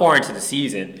how far into the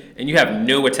season, and you have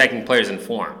no attacking players in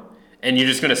form. And you're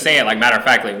just going to say it like matter of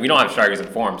fact, like we don't have strikers in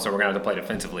form, so we're going to have to play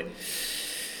defensively.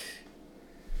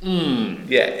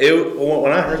 Yeah,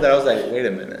 when I heard that, I was like, wait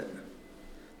a minute.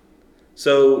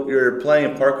 So you're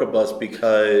playing Parker Bus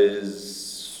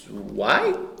because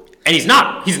why? And he's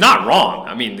not wrong.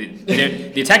 I mean,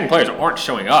 the attacking players aren't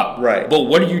showing up. Right. But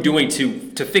what are you doing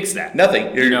to fix that?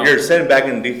 Nothing. You're sitting back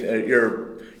in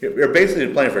you're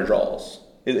basically playing for draws.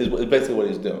 Is basically what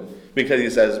he's doing because he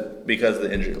says because of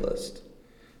the injury list.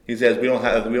 He says we don't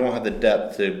have the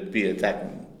depth to be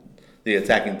attacking the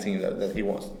attacking team that he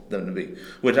wants them to be.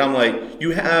 Which I'm like,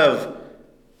 you have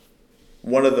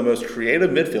one of the most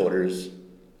creative midfielders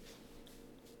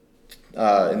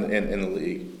in the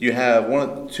league. You have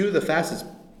two of the fastest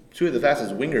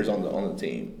wingers on the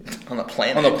team On the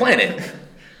planet.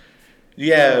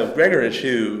 You have Gregorich,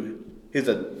 who is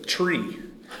a tree.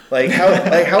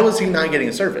 How is he not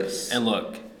getting service? And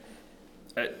look,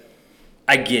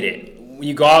 I get it. When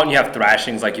you go out and you have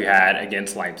thrashings like you had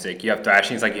against Leipzig, you have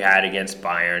thrashings like you had against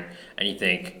Bayern, and you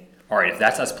think, all right, if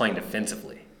that's us playing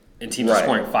defensively and teams are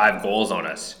scoring 5 goals on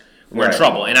us, we're in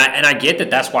trouble. And I get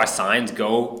that that's why signs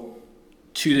go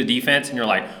to the defense, and you're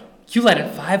like, you let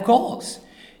in 5 goals.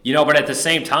 But at the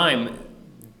same time,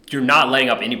 you're not letting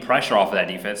up any pressure off of that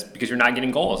defense because you're not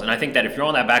getting goals. And I think that if you're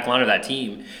on that back line of that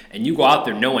team and you go out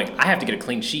there knowing I have to get a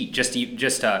clean sheet just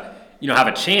to have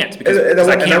a chance because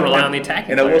I can't rely on the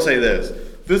attacking. And I will say this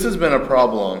has been a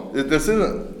problem. This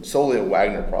isn't solely a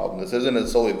Wagner problem. This isn't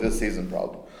solely this season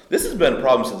problem. This has been a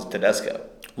problem since Tedesco.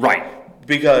 Right.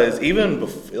 Because even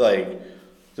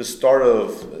the start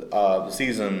of the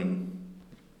season,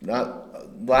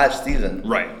 not last season.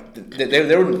 Right.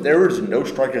 There was no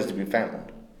strikers to be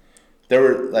found. There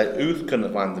were Uth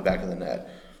couldn't find the back of the net.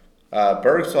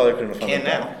 Bergstaller couldn't find the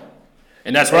back. Now.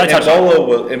 And that's what I touched on.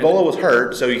 Embolo was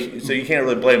hurt, so you can't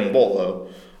really blame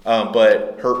Embolo.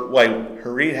 But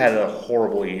Harit had a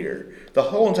horrible year. The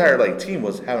whole entire team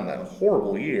was having a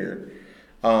horrible year.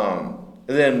 And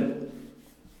then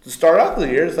to start off the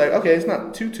year, it's like, okay, it's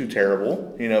not too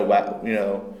terrible. They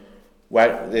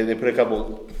put a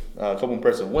couple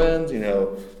impressive wins.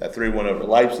 That 3-1 over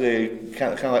Leipzig.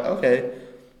 Kind of like, okay,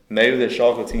 maybe the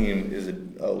Schalke team is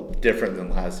different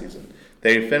than last season.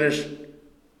 They finished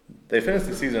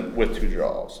the season with 2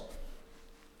 draws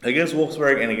against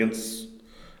Wolfsburg and against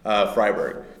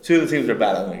Freiburg. 2 of the teams they're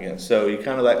battling against. So you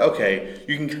kind of like, okay,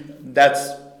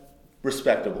 that's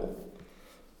respectable.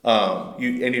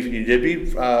 You did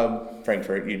beat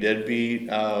Frankfurt, you did beat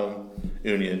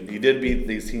Union, you did beat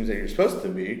these teams that you're supposed to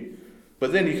beat.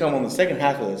 But then you come on the second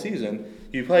half of the season,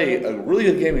 you play a really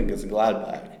good game against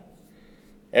Gladbach.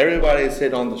 Everybody's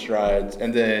hitting on the strides,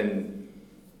 and then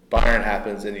Bayern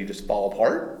happens, and you just fall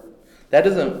apart. That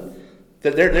doesn't.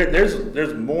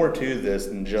 There's more to this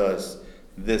than just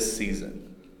this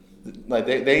season.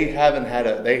 They haven't had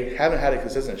a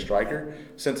consistent striker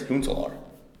since Huntelaar.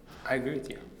 I agree with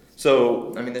you.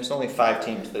 So there's only 5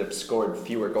 teams that have scored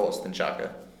fewer goals than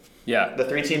Schalke. Yeah. The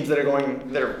 3 teams that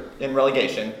are in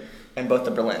relegation, and both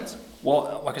the Berlins.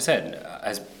 Well, like I said,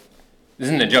 this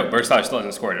isn't a joke. Bergstaller still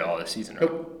hasn't scored at all this season, right?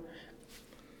 Nope.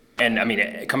 And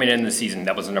coming into the season,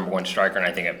 that was the number 1 striker, and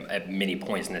I think at many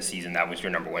points in the season, that was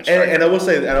your number 1 striker. And I will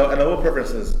say, and I will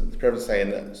preface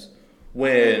saying this: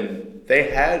 when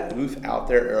they had Uth out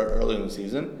there early in the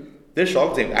season, this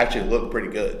Schalke team actually looked pretty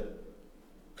good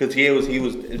because he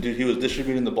was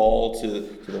distributing the ball to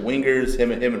the wingers.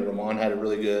 Him and Roman had a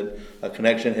really good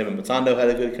connection. Him and Matando had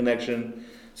a good connection.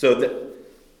 So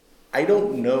I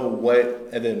don't know what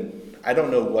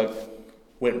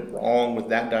went wrong with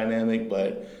that dynamic,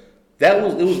 but it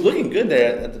was looking good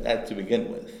there at to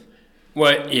begin with.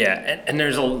 Well, yeah, and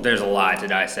there's a lot to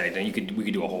dissect, and we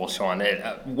could do a whole show on it.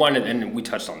 And we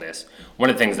touched on this. One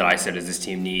of the things that I said is this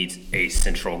team needs a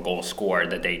central goal scorer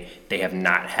that they have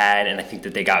not had, and I think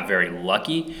that they got very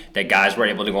lucky that guys were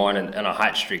able to go on a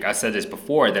hot streak. I said this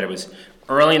before that it was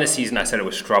early in the season. I said it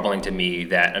was troubling to me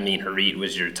that Amin Harit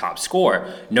was your top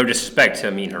scorer. No disrespect to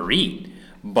Amin Harit.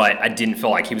 But I didn't feel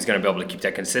like he was going to be able to keep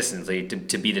that consistency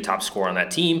to be the top scorer on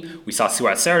that team. We saw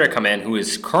Suat Serda come in, who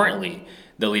is currently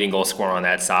the leading goal scorer on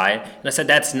that side. And I said,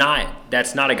 that's not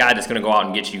a guy that's going to go out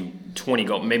and get you 20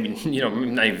 goals, maybe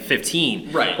not even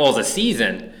 15 goals a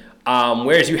season.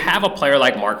 Whereas you have a player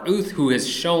like Mark Uth who has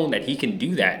shown that he can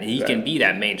do that and he can be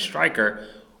that main striker.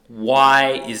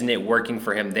 Why isn't it working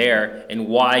for him there? And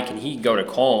why can he go to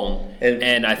Cologne?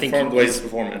 And I think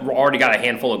he's already got a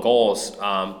handful of goals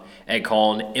at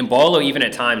Cologne. Embolo, even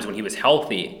at times when he was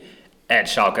healthy at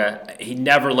Schalke, he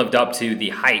never lived up to the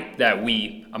hype that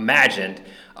we imagined.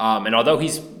 And although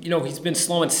he's been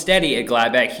slow and steady at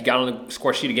Gladbach, he got on the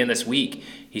score sheet again this week.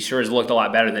 He sure has looked a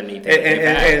lot better than anything.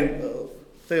 And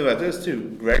think about this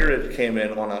too. Gregory came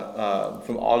in on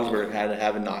from Augsburg,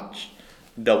 having notched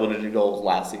double-digit goals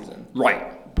last season.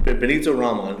 Right. Benito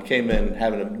Raman came in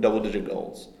having double-digit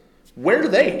goals. Where are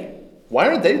they? Why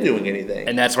aren't they doing anything?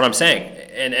 And that's what I'm saying.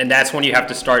 And that's when you have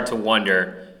to start to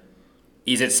wonder,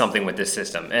 is it something with this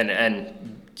system?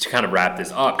 And to kind of wrap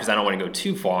this up, because I don't want to go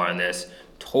too far on this,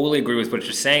 totally agree with what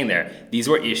you're saying there. These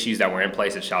were issues that were in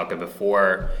place at Schalke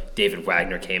before David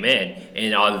Wagner came in.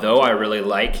 And although I really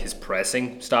like his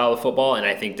pressing style of football, and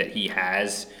I think that he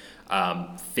has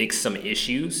fixed some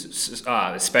issues,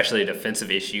 especially defensive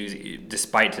issues,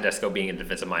 despite Tedesco being a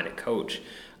defensive-minded coach,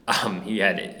 he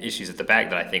had issues at the back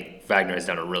that I think Wagner has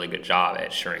done a really good job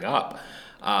at shoring up.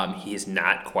 He has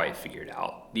not quite figured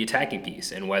out the attacking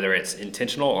piece, and whether it's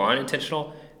intentional or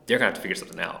unintentional, they're going to have to figure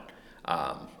something out.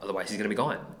 Otherwise, he's going to be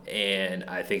gone. And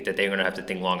I think that they're going to have to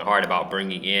think long and hard about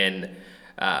bringing in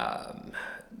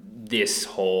this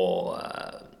whole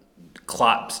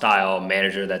Klopp-style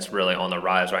manager that's really on the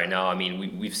rise right now. I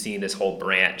mean, we've seen this whole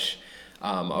branch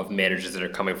of managers that are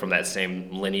coming from that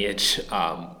same lineage,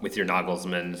 with your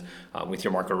Nagelsmanns, with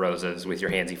your Marco Rosas, with your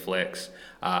Hansi Flicks.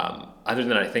 Other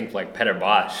than I think like Peter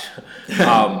Bosch,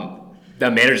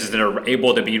 the managers that are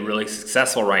able to be really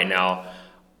successful right now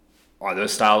are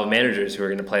those style of managers who are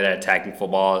going to play that attacking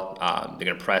football. They're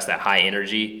going to press that high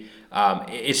energy.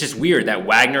 It's just weird that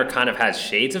Wagner kind of has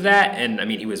shades of that, and I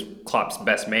mean he was Klopp's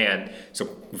best man, so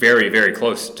very, very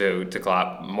close to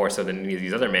Klopp, more so than any of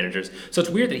these other managers. So it's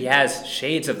weird that he has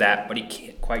shades of that, but he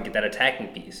can't quite get that attacking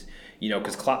piece,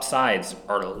 because Klopp's sides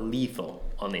are lethal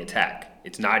on the attack.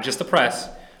 It's not just the press,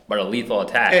 but a lethal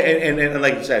attack. And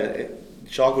like you said,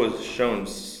 Schalke has shown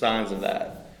signs of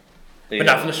that. But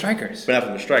not from the strikers.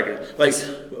 Like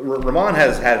Ramon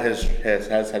has had his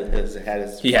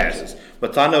flashes. He has.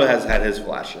 Matano has had his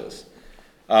flashes.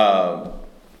 But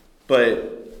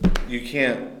you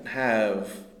can't have.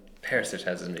 Perisic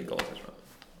has as many goals as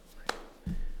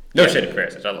Ramon. No shit to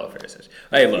Perisic. I love Perisic.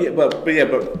 Hey, look.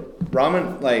 But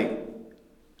Ramon, like,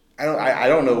 I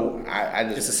don't know. I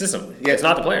just. It's the system. Yeah. It's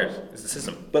not the players. It's the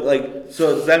system. But like,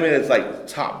 so does that mean it's like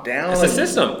top down? It's the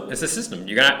system. It's the system.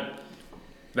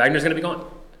 Wagner's going to be gone.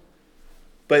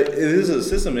 But if this is a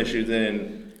system issue,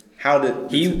 then how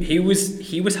did he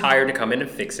was hired to come in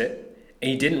and fix it, and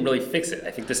he didn't really fix it.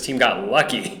 I think this team got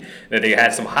lucky that they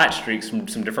had some hot streaks from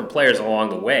some different players along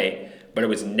the way, but it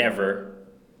was never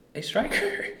a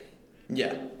striker.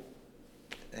 Yeah,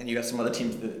 and you got some other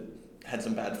teams that had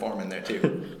some bad form in there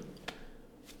too.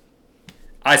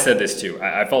 I said this too.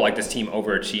 I felt like this team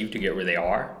overachieved to get where they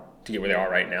are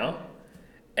right now.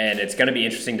 And it's going to be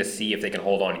interesting to see if they can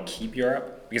hold on and keep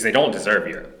Europe, because they don't deserve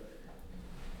Europe.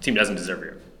 The team doesn't deserve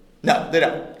Europe. No, they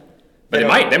don't. But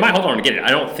they might hold on to get it.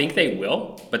 I don't think they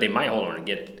will, but they might hold on to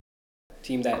get it. A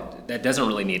team that doesn't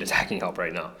really need attacking help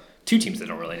right now. Two teams that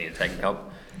don't really need attacking help.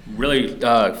 Really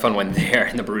fun one there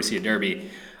in the Borussia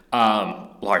Derby.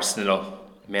 Lars Stindl,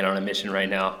 man on a mission right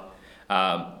now.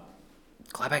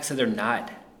 Gladbach said they're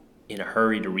not in a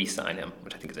hurry to re-sign him,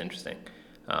 which I think is interesting.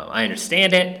 I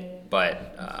understand it.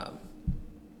 But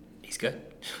he's good.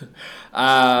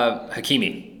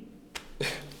 Hakimi,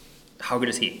 how good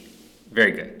is he?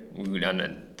 Very good.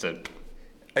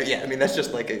 Yeah, I mean, that's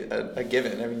just like a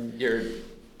given. I mean, you're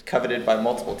coveted by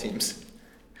multiple teams.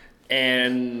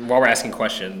 And while we're asking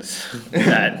questions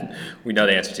that we know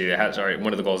the answer to,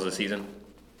 one of the goals of the season?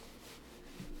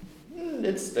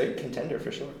 It's the contender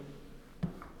for sure.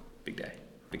 Big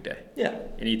day. Yeah.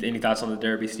 Any thoughts on the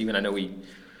Derby, Steven? I know we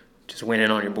just win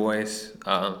in on your boys.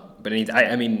 But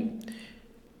I mean,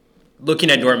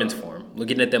 looking at Dortmund's form,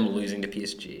 looking at them losing to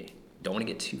PSG, don't want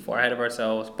to get too far ahead of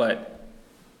ourselves, but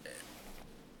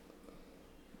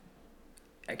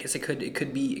I guess it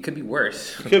could be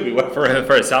worse. It could be worse for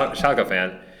a Schalke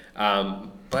fan.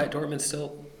 But Dortmund's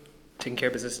still taking care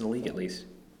of business in the league at least.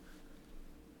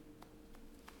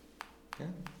 Yeah.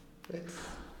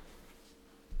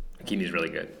 Hakimi's really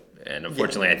good, and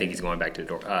unfortunately, I think he's going back to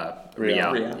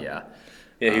Real. Real. Yeah.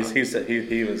 Yeah,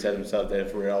 he even said himself that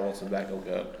if Real wants him back, he'll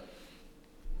go.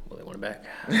 Will they want him back?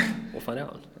 We'll find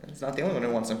out. It's not the only one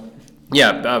who wants him.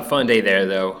 Yeah, fun day there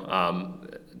though.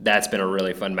 That's been a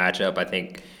really fun matchup. I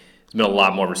think there's been a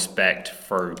lot more respect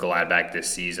for Gladbach this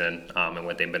season and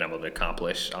what they've been able to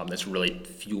accomplish. That's really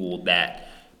fueled that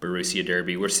Borussia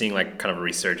derby. We're seeing like kind of a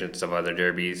resurgence of other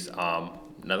derbies.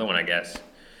 Another one, I guess.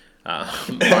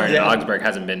 Bayern Augsburg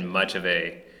hasn't been much of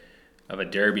a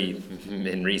derby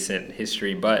in recent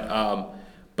history, but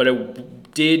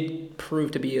it did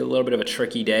prove to be a little bit of a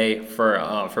tricky day for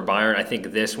Bayern. I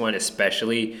think this one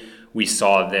especially, we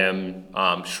saw them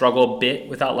struggle a bit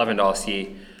without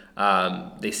Lewandowski.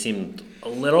 They seemed a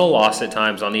little lost at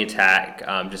times on the attack,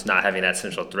 just not having that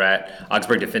central threat.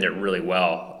 Augsburg defended really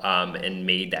well and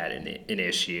made that an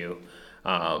issue.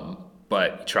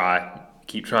 But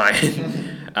keep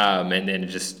trying. And then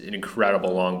just an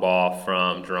incredible long ball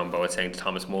from Jerome Boateng to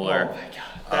Thomas Muller. Oh my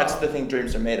God. That's the thing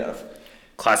dreams are made of.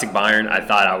 Classic Bayern. I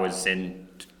thought I was in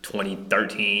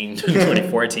 2013,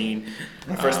 2014.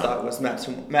 My first thought was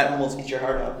Matt Hummels, eat your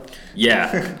heart out.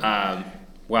 Yeah.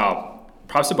 Well,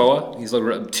 props to Boa. He's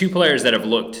looked, two players that have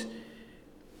looked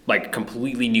like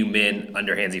completely new men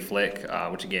under Hansi Flick,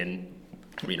 which again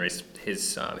reiterates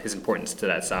his importance to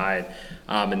that side.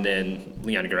 And then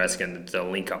Leon Goretzka and the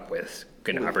link up with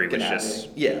Gnabry was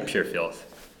just pure filth.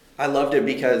 I loved it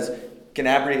because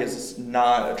Gnabry is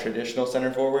not a traditional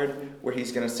center forward where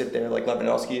he's going to sit there like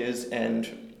Lewandowski is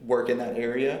and work in that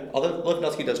area. Although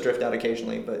Lewandowski does drift out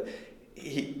occasionally, but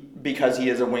because he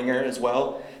is a winger as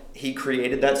well, he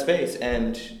created that space.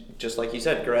 And just like you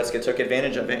said, Goretzka took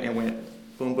advantage of it and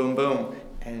went boom, boom, boom.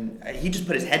 And he just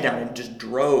put his head down and just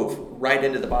drove right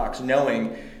into the box,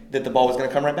 knowing that the ball was going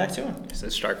to come right back to him. It's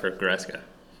a strike for Goretzka.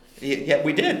 Yeah,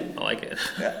 we did. I like it.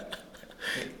 Yeah.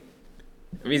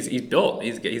 I mean, he's built.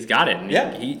 He's got it. And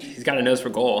yeah. He's got a nose for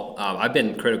goal. I've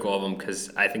been critical of him because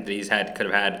I think that could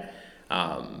have had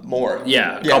more.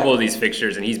 Yeah, a couple of these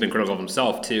fixtures, and he's been critical of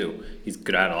himself too. He's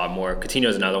could have had a lot more.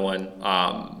 Coutinho's another one.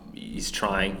 He's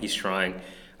trying.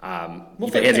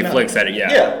 Hansi Flick said it.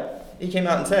 Yeah. He came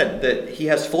out and said that he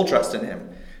has full trust in him.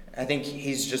 I think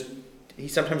he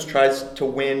sometimes tries to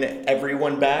win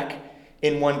everyone back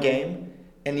in one game,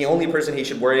 and the only person he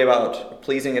should worry about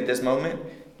pleasing at this moment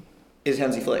is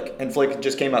Hansi Flick. And Flick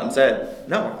just came out and said,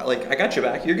 no, I got your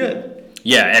back, you're good.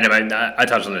 Yeah, and I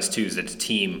touched on this too, is that the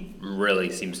team really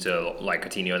seems to like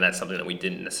Coutinho, and that's something that we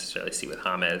didn't necessarily see with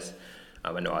James.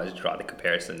 I know I was draw the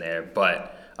comparison there,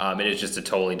 but it is just a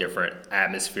totally different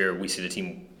atmosphere. We see the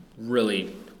team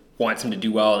really wants him to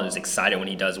do well and is excited when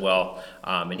he does well.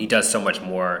 And he does so much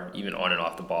more, even on and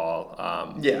off the ball.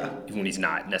 Even when he's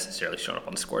not necessarily showing up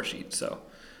on the score sheet. So,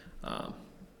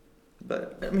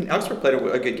 but I mean, Augsburg played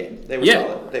a good game. They were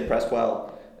solid. They pressed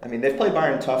well. I mean, they've played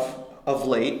Bayern tough of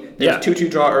late. There was a 2-2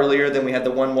 draw earlier. Then we had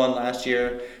the 1-1 last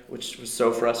year, which was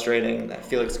so frustrating. That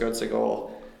Felix Götze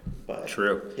goal. But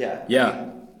true. Yeah. Yeah.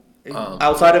 I mean,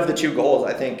 outside of the 2 goals,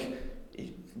 I think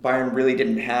Bayern really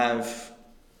didn't have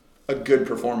a good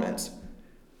performance.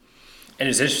 And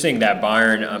it's interesting that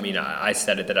Bayern, I mean, I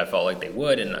said it that I felt like they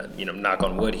would, and, knock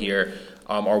on wood here,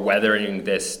 are weathering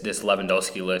this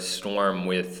Lewandowski-less storm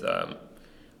with, I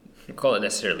don't call it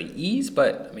necessarily ease,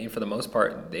 but, I mean, for the most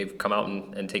part, they've come out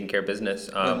and taken care of business.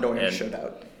 No one showed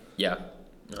out. Yeah.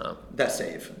 That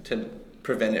save to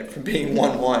prevent it from being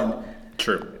 1-1.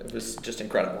 True. It was just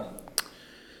incredible.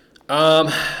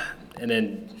 And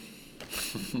then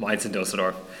Mainz and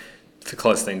Dusseldorf to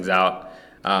close things out.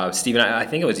 Steven, I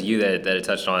think it was you that had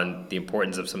touched on the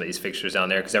importance of some of these fixtures down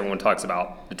there, because everyone talks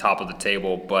about the top of the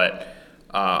table, but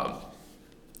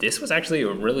this was actually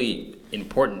a really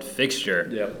important fixture.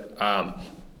 Yeah.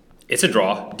 It's a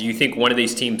draw. Do you think one of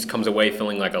these teams comes away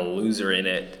feeling like a loser in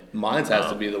it? Mainz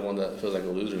has to be the one that feels like a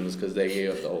loser in this because they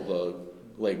gave up the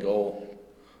late goal.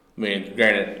 I mean,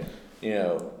 granted,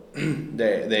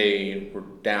 they were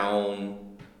down.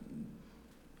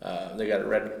 They got a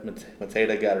red.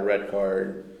 Mateta got a red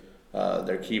card.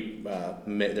 Their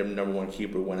number one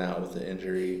keeper went out with an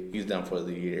injury. He's done for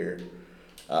the year.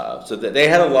 So they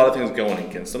had a lot of things going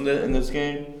against them in this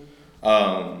game.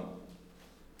 But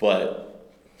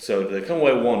So to come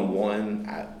away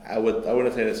 1-1, I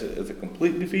wouldn't say this is a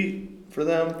complete defeat for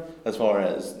them as far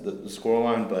as the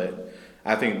scoreline, but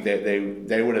I think that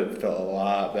they would have felt a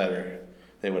lot better.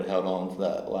 They would have held on to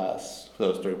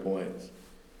those 3 points.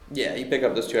 Yeah, you pick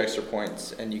up those 2 extra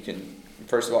points, and you can,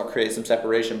 first of all, create some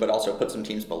separation, but also put some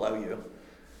teams below you.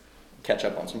 Catch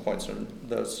up on some points from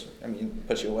those. I mean,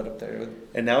 put you up there.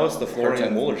 And now it's the Florian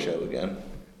Hurts. Mueller show again.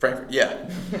 Frankfurt, yeah.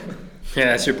 Yeah,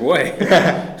 that's your boy.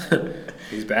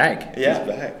 He's back. Yeah.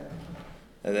 He's back.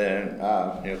 And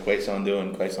then, Quaison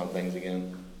doing Quaison things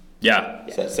again. Yeah.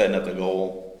 Setting up the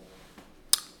goal.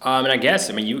 And I guess,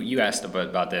 you asked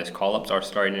about this. Call-ups are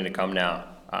starting to come now.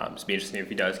 It's be interesting if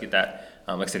he does get that.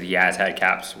 Like I said, he has had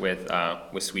caps with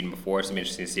Sweden before, so it'll be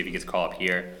interesting to see if he gets a call-up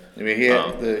here. I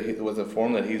mean, with the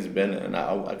form that he's been in,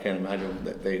 I can't imagine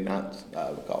that they not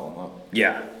call him up.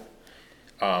 Yeah,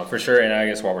 for sure. And I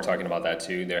guess while we're talking about that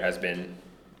too, there has been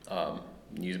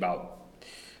news about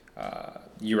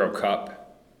Euro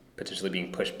Cup potentially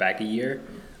being pushed back a year.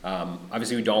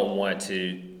 Obviously, we don't want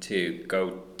to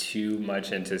go too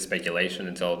much into speculation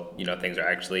until things are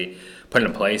actually put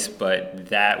into place, but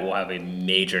that will have a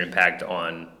major impact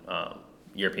on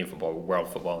European football, world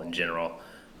football in general,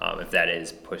 if that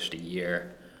is pushed a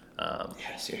year.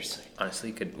 Yeah, seriously. Honestly,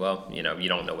 you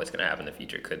don't know what's going to happen in the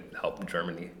future. It could help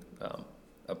Germany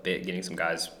a bit, getting some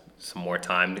guys some more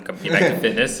time to get back to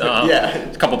fitness.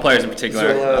 A couple players in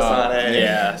particular.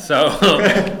 Yeah, so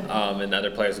and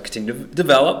other players will continue to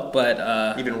develop,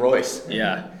 but even Royce.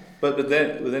 Yeah. But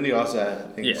then you also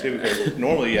have, Yeah.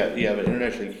 normally you have an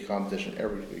international competition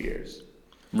every 2 years.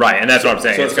 Right, and that's what I'm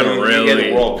saying. So it's going to really you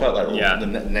get a World Cup Yeah.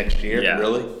 next year, Yeah.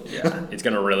 really? Yeah, it's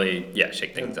going to really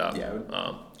shake things up.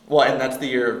 Yeah. Well, and that's the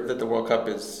year that the World Cup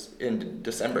is in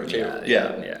December too.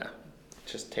 Yeah.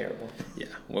 Just terrible. Yeah,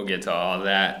 we'll get to all of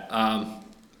that.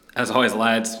 As always,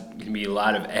 lads, going to be a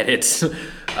lot of edits.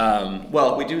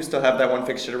 Well, we do still have that one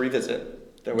fixture to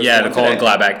revisit. There was Nicole one and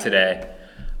today, Gladbach today.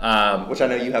 which I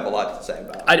know you have a lot to say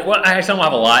about. I actually don't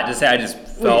have a lot to say. I just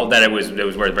felt that it was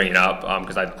worth bringing up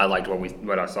because I liked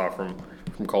what I saw from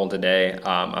Cole today.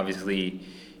 Obviously,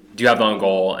 do have the own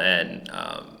goal, and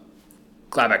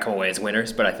Gladbach come away as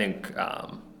winners, but I think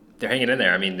they're hanging in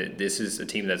there. I mean, this is a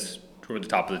team that's toward the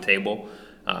top of the table,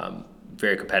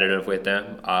 very competitive with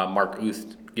them. Mark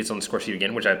Uth gets on the score sheet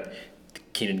again, which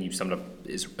Keenan, you summed up,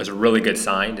 is a really good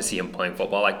sign to see him playing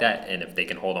football like that, and if they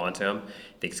can hold on to him,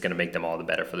 I think it's going to make them all the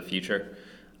better for the future.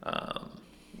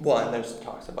 Well, and there's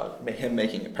talks about him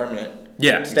making it permanent.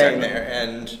 Yeah, staying exactly. there,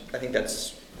 and I think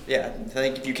that's I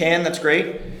think if you can, that's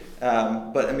great.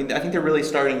 But I mean, I think they're really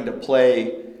starting to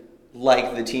play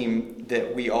like the team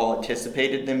that we all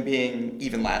anticipated them being,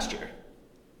 even last year.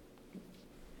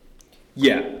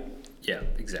 Yeah,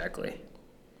 exactly.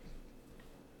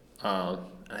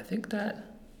 I think that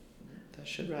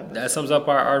should wrap it. That sums up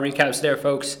our recaps there,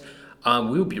 folks.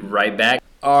 We will be right back.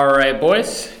 All right,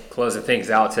 boys. Closing things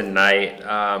out tonight.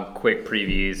 Quick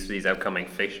previews for these upcoming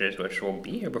fixtures, which will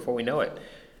be here before we know it.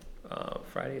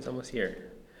 Friday is almost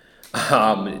here.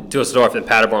 Dusseldorf and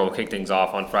Paderborn will kick things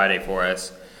off on Friday for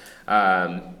us.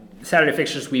 Saturday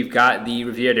fixtures, we've got the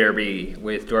Riviera Derby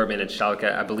with Dortmund and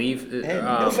Schalke, I believe. And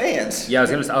no fans. Yeah,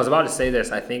 I was about to say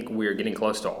this. I think we're getting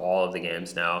close to all of the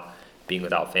games now being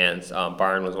without fans.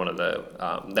 Bayern was one of the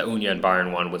Union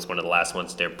Bayern one was one of the last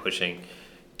ones they're pushing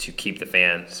to keep the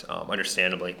fans,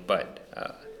 understandably, but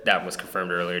that was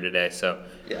confirmed earlier today. So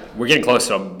we're getting close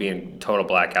to being total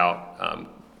blackout.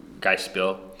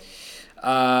 Geistspiel.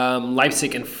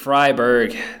 Leipzig and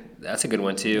Freiburg. That's a good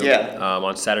one too. Yeah.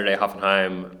 On Saturday,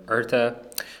 Hoffenheim, Hertha,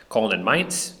 Köln and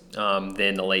Mainz.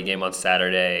 Then the late game on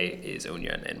Saturday is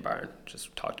Union and Bayern,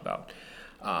 just talked about.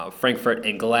 Frankfurt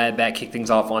and Gladbach kick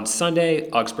things off on Sunday.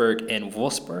 Augsburg and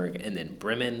Wolfsburg, and then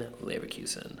Bremen,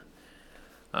 Leverkusen.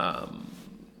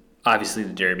 Obviously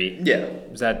the Derby. Yeah.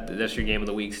 That's your game of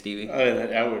the week, Stevie?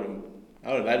 I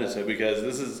would imagine so, because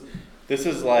this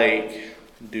is like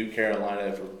Duke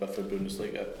Carolina for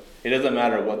Bundesliga. It doesn't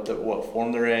matter what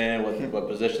form they're in, what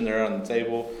position they're on the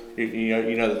table.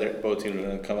 You know that both teams are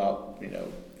going to come out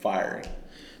firing.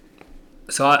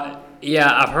 So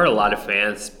I've heard a lot of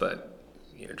fans, but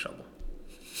you're in trouble.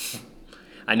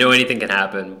 I know anything can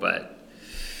happen, but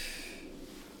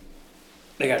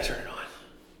they got to turn it on.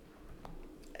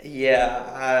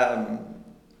 Yeah,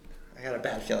 I got a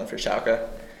bad feeling for Schalke.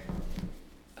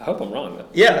 I hope I'm wrong, though.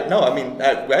 Yeah, no, I mean,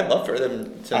 I'd love for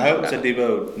them to. I hope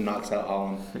Sadibo knocks out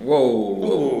Holland.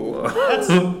 Whoa.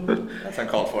 That's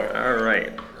uncalled for. All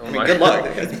right. I mean, good luck.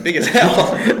 It's big as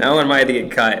hell. That one might have to get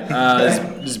cut.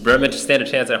 Does Bremen stand a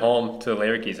chance at home to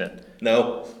Leverkusen?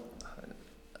 No.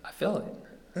 I feel it.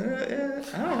 I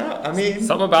don't know. I mean,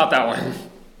 Something about that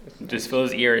one. Just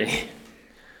feels eerie.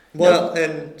 Well,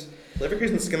 and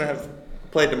Leverkusen's gonna have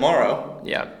played tomorrow.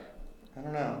 Yeah. I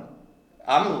don't know.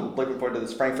 I'm looking forward to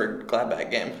this Frankfurt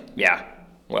Gladbach game. Yeah.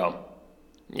 Well.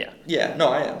 Yeah. Yeah, no,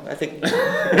 I am. I think.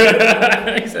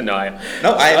 He said no. I am.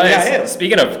 No, I am.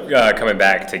 Speaking of coming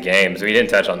back to games, we didn't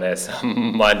touch on this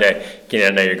Monday. I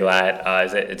know you're glad.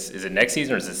 Is it next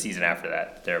season or is it the season after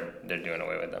that? They're doing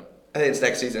away with them. I think it's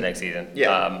next season. Next season.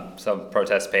 Yeah. Some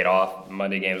protests paid off.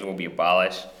 Monday games will be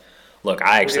abolished. Look,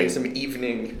 I We're getting some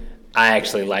evening.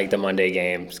 actually like the Monday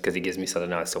games because it gives me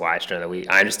something else to watch during the week.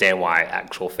 I understand why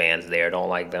actual fans there don't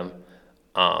like them.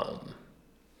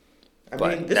 I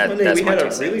But mean, this that- Monday that's we my had a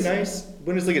 2 really cents. nice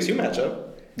Bundesliga 2 matchup.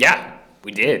 Yeah,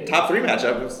 we did. Top 3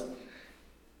 matchup was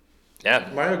Yeah,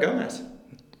 Mario Gomez.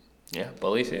 yeah,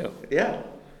 Bully 2. Yeah.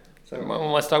 So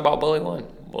Well, let's talk about Bully 1,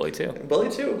 Bully 2. Bully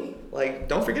 2. Like,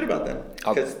 don't forget about them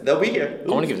I'll- because they'll be here. I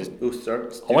want to give this. I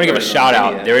I want to give a shout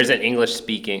out. There is an English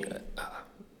speaking.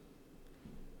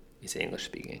 Is it English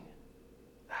speaking?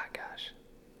 Ah, gosh,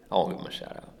 I won't give him a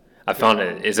shout out. I found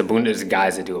it's a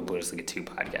guys that do a Bundesliga 2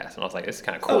 podcast, and I was like, this is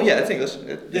kind of cool. Oh yeah, it's English.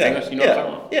 Yeah. English? You know what I'm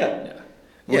talking about? Yeah.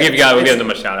 We'll Yeah, give it's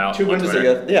them a shout out. 2 on Twitter.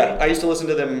 Bundesliga. Yeah, I used to listen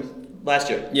to them last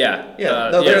year. Yeah, Yeah.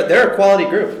 No, they're a quality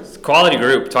group. It's a quality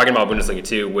group talking about Bundesliga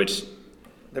 2, which.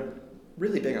 They're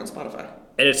really big on Spotify.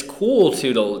 And it's cool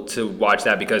to watch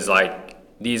that because like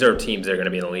these are teams that are going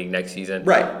to be in the league next season.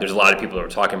 Right. There's a lot of people that are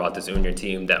talking about this Union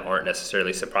team that aren't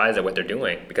necessarily surprised at what they're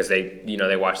doing because they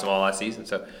watched them all last season.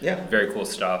 So Yeah. very cool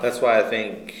stuff. That's why I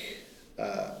think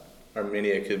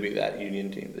Armenia could be that Union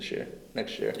team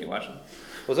next year. You watch them?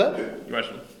 Was that? You watch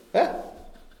them? Yeah.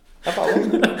 I follow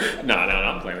them. No,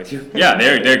 I'm playing with you. Yeah,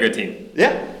 they're a good team.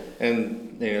 Yeah.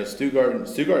 And Stuttgart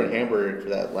and Hamburg for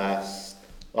that last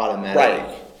automatic Right.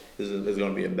 is going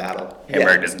to be a battle.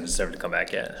 Hamburg doesn't deserve to come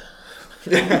back yet.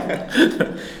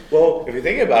 Well, if you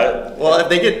think about it, Well, if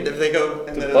they go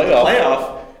in the playoff.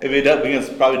 playoff, If it does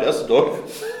against probably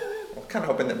Dusseldorf. I'm kind of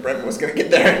hoping that Brentford was going to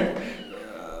get there.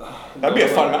 That'd be a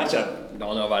fun matchup.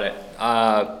 Don't know about it.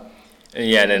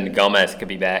 Yeah, and then Gomez could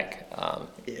be back.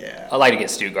 Yeah. I'd like to get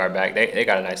Stuttgart back. They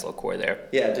got a nice little core there.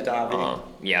 Yeah, Didavi.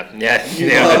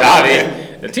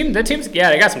 The team's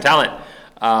they got some talent.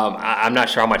 I'm not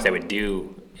sure how much they would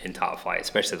do in top flight,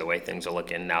 especially the way things are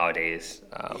looking nowadays.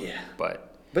 Yeah.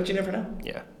 But you never know.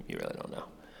 yeah, you really don't know.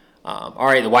 All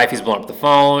right, the wifey's blowing up the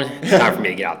phone. It's time for me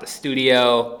to get out the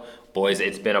studio. Boys,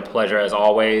 it's been a pleasure as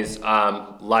always.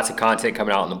 Lots of content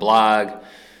coming out on the blog.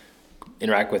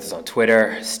 Interact with us on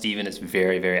Twitter. Steven is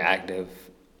very, very active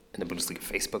in the Bundesliga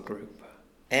Facebook group.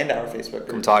 And our Facebook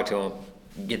Come group. talk to him.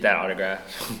 Get that autograph.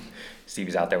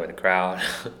 Stevie's out there with the crowd.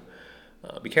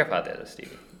 Be careful out there, though,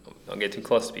 Stevie. Don't get too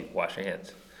close to people. Wash your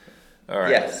hands. All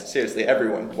right. Yes, seriously,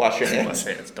 everyone, wash your hands. Wash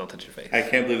your hands. Don't touch your face. I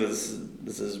can't believe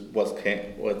this is what's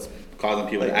causing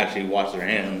people to actually wash their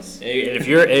hands. And if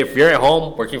you're at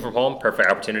home, working from home,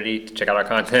 perfect opportunity to check out our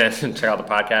content and check out the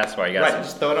podcast while you got Right,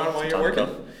 just throw it on while you're working.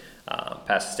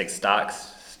 Pass the stick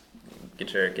stocks.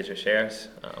 Get your shares.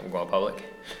 We're going public.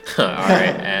 All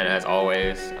right, and as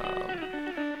always,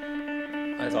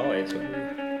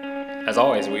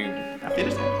 we. Auf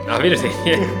Wiedersehen. Auf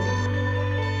Wiedersehen.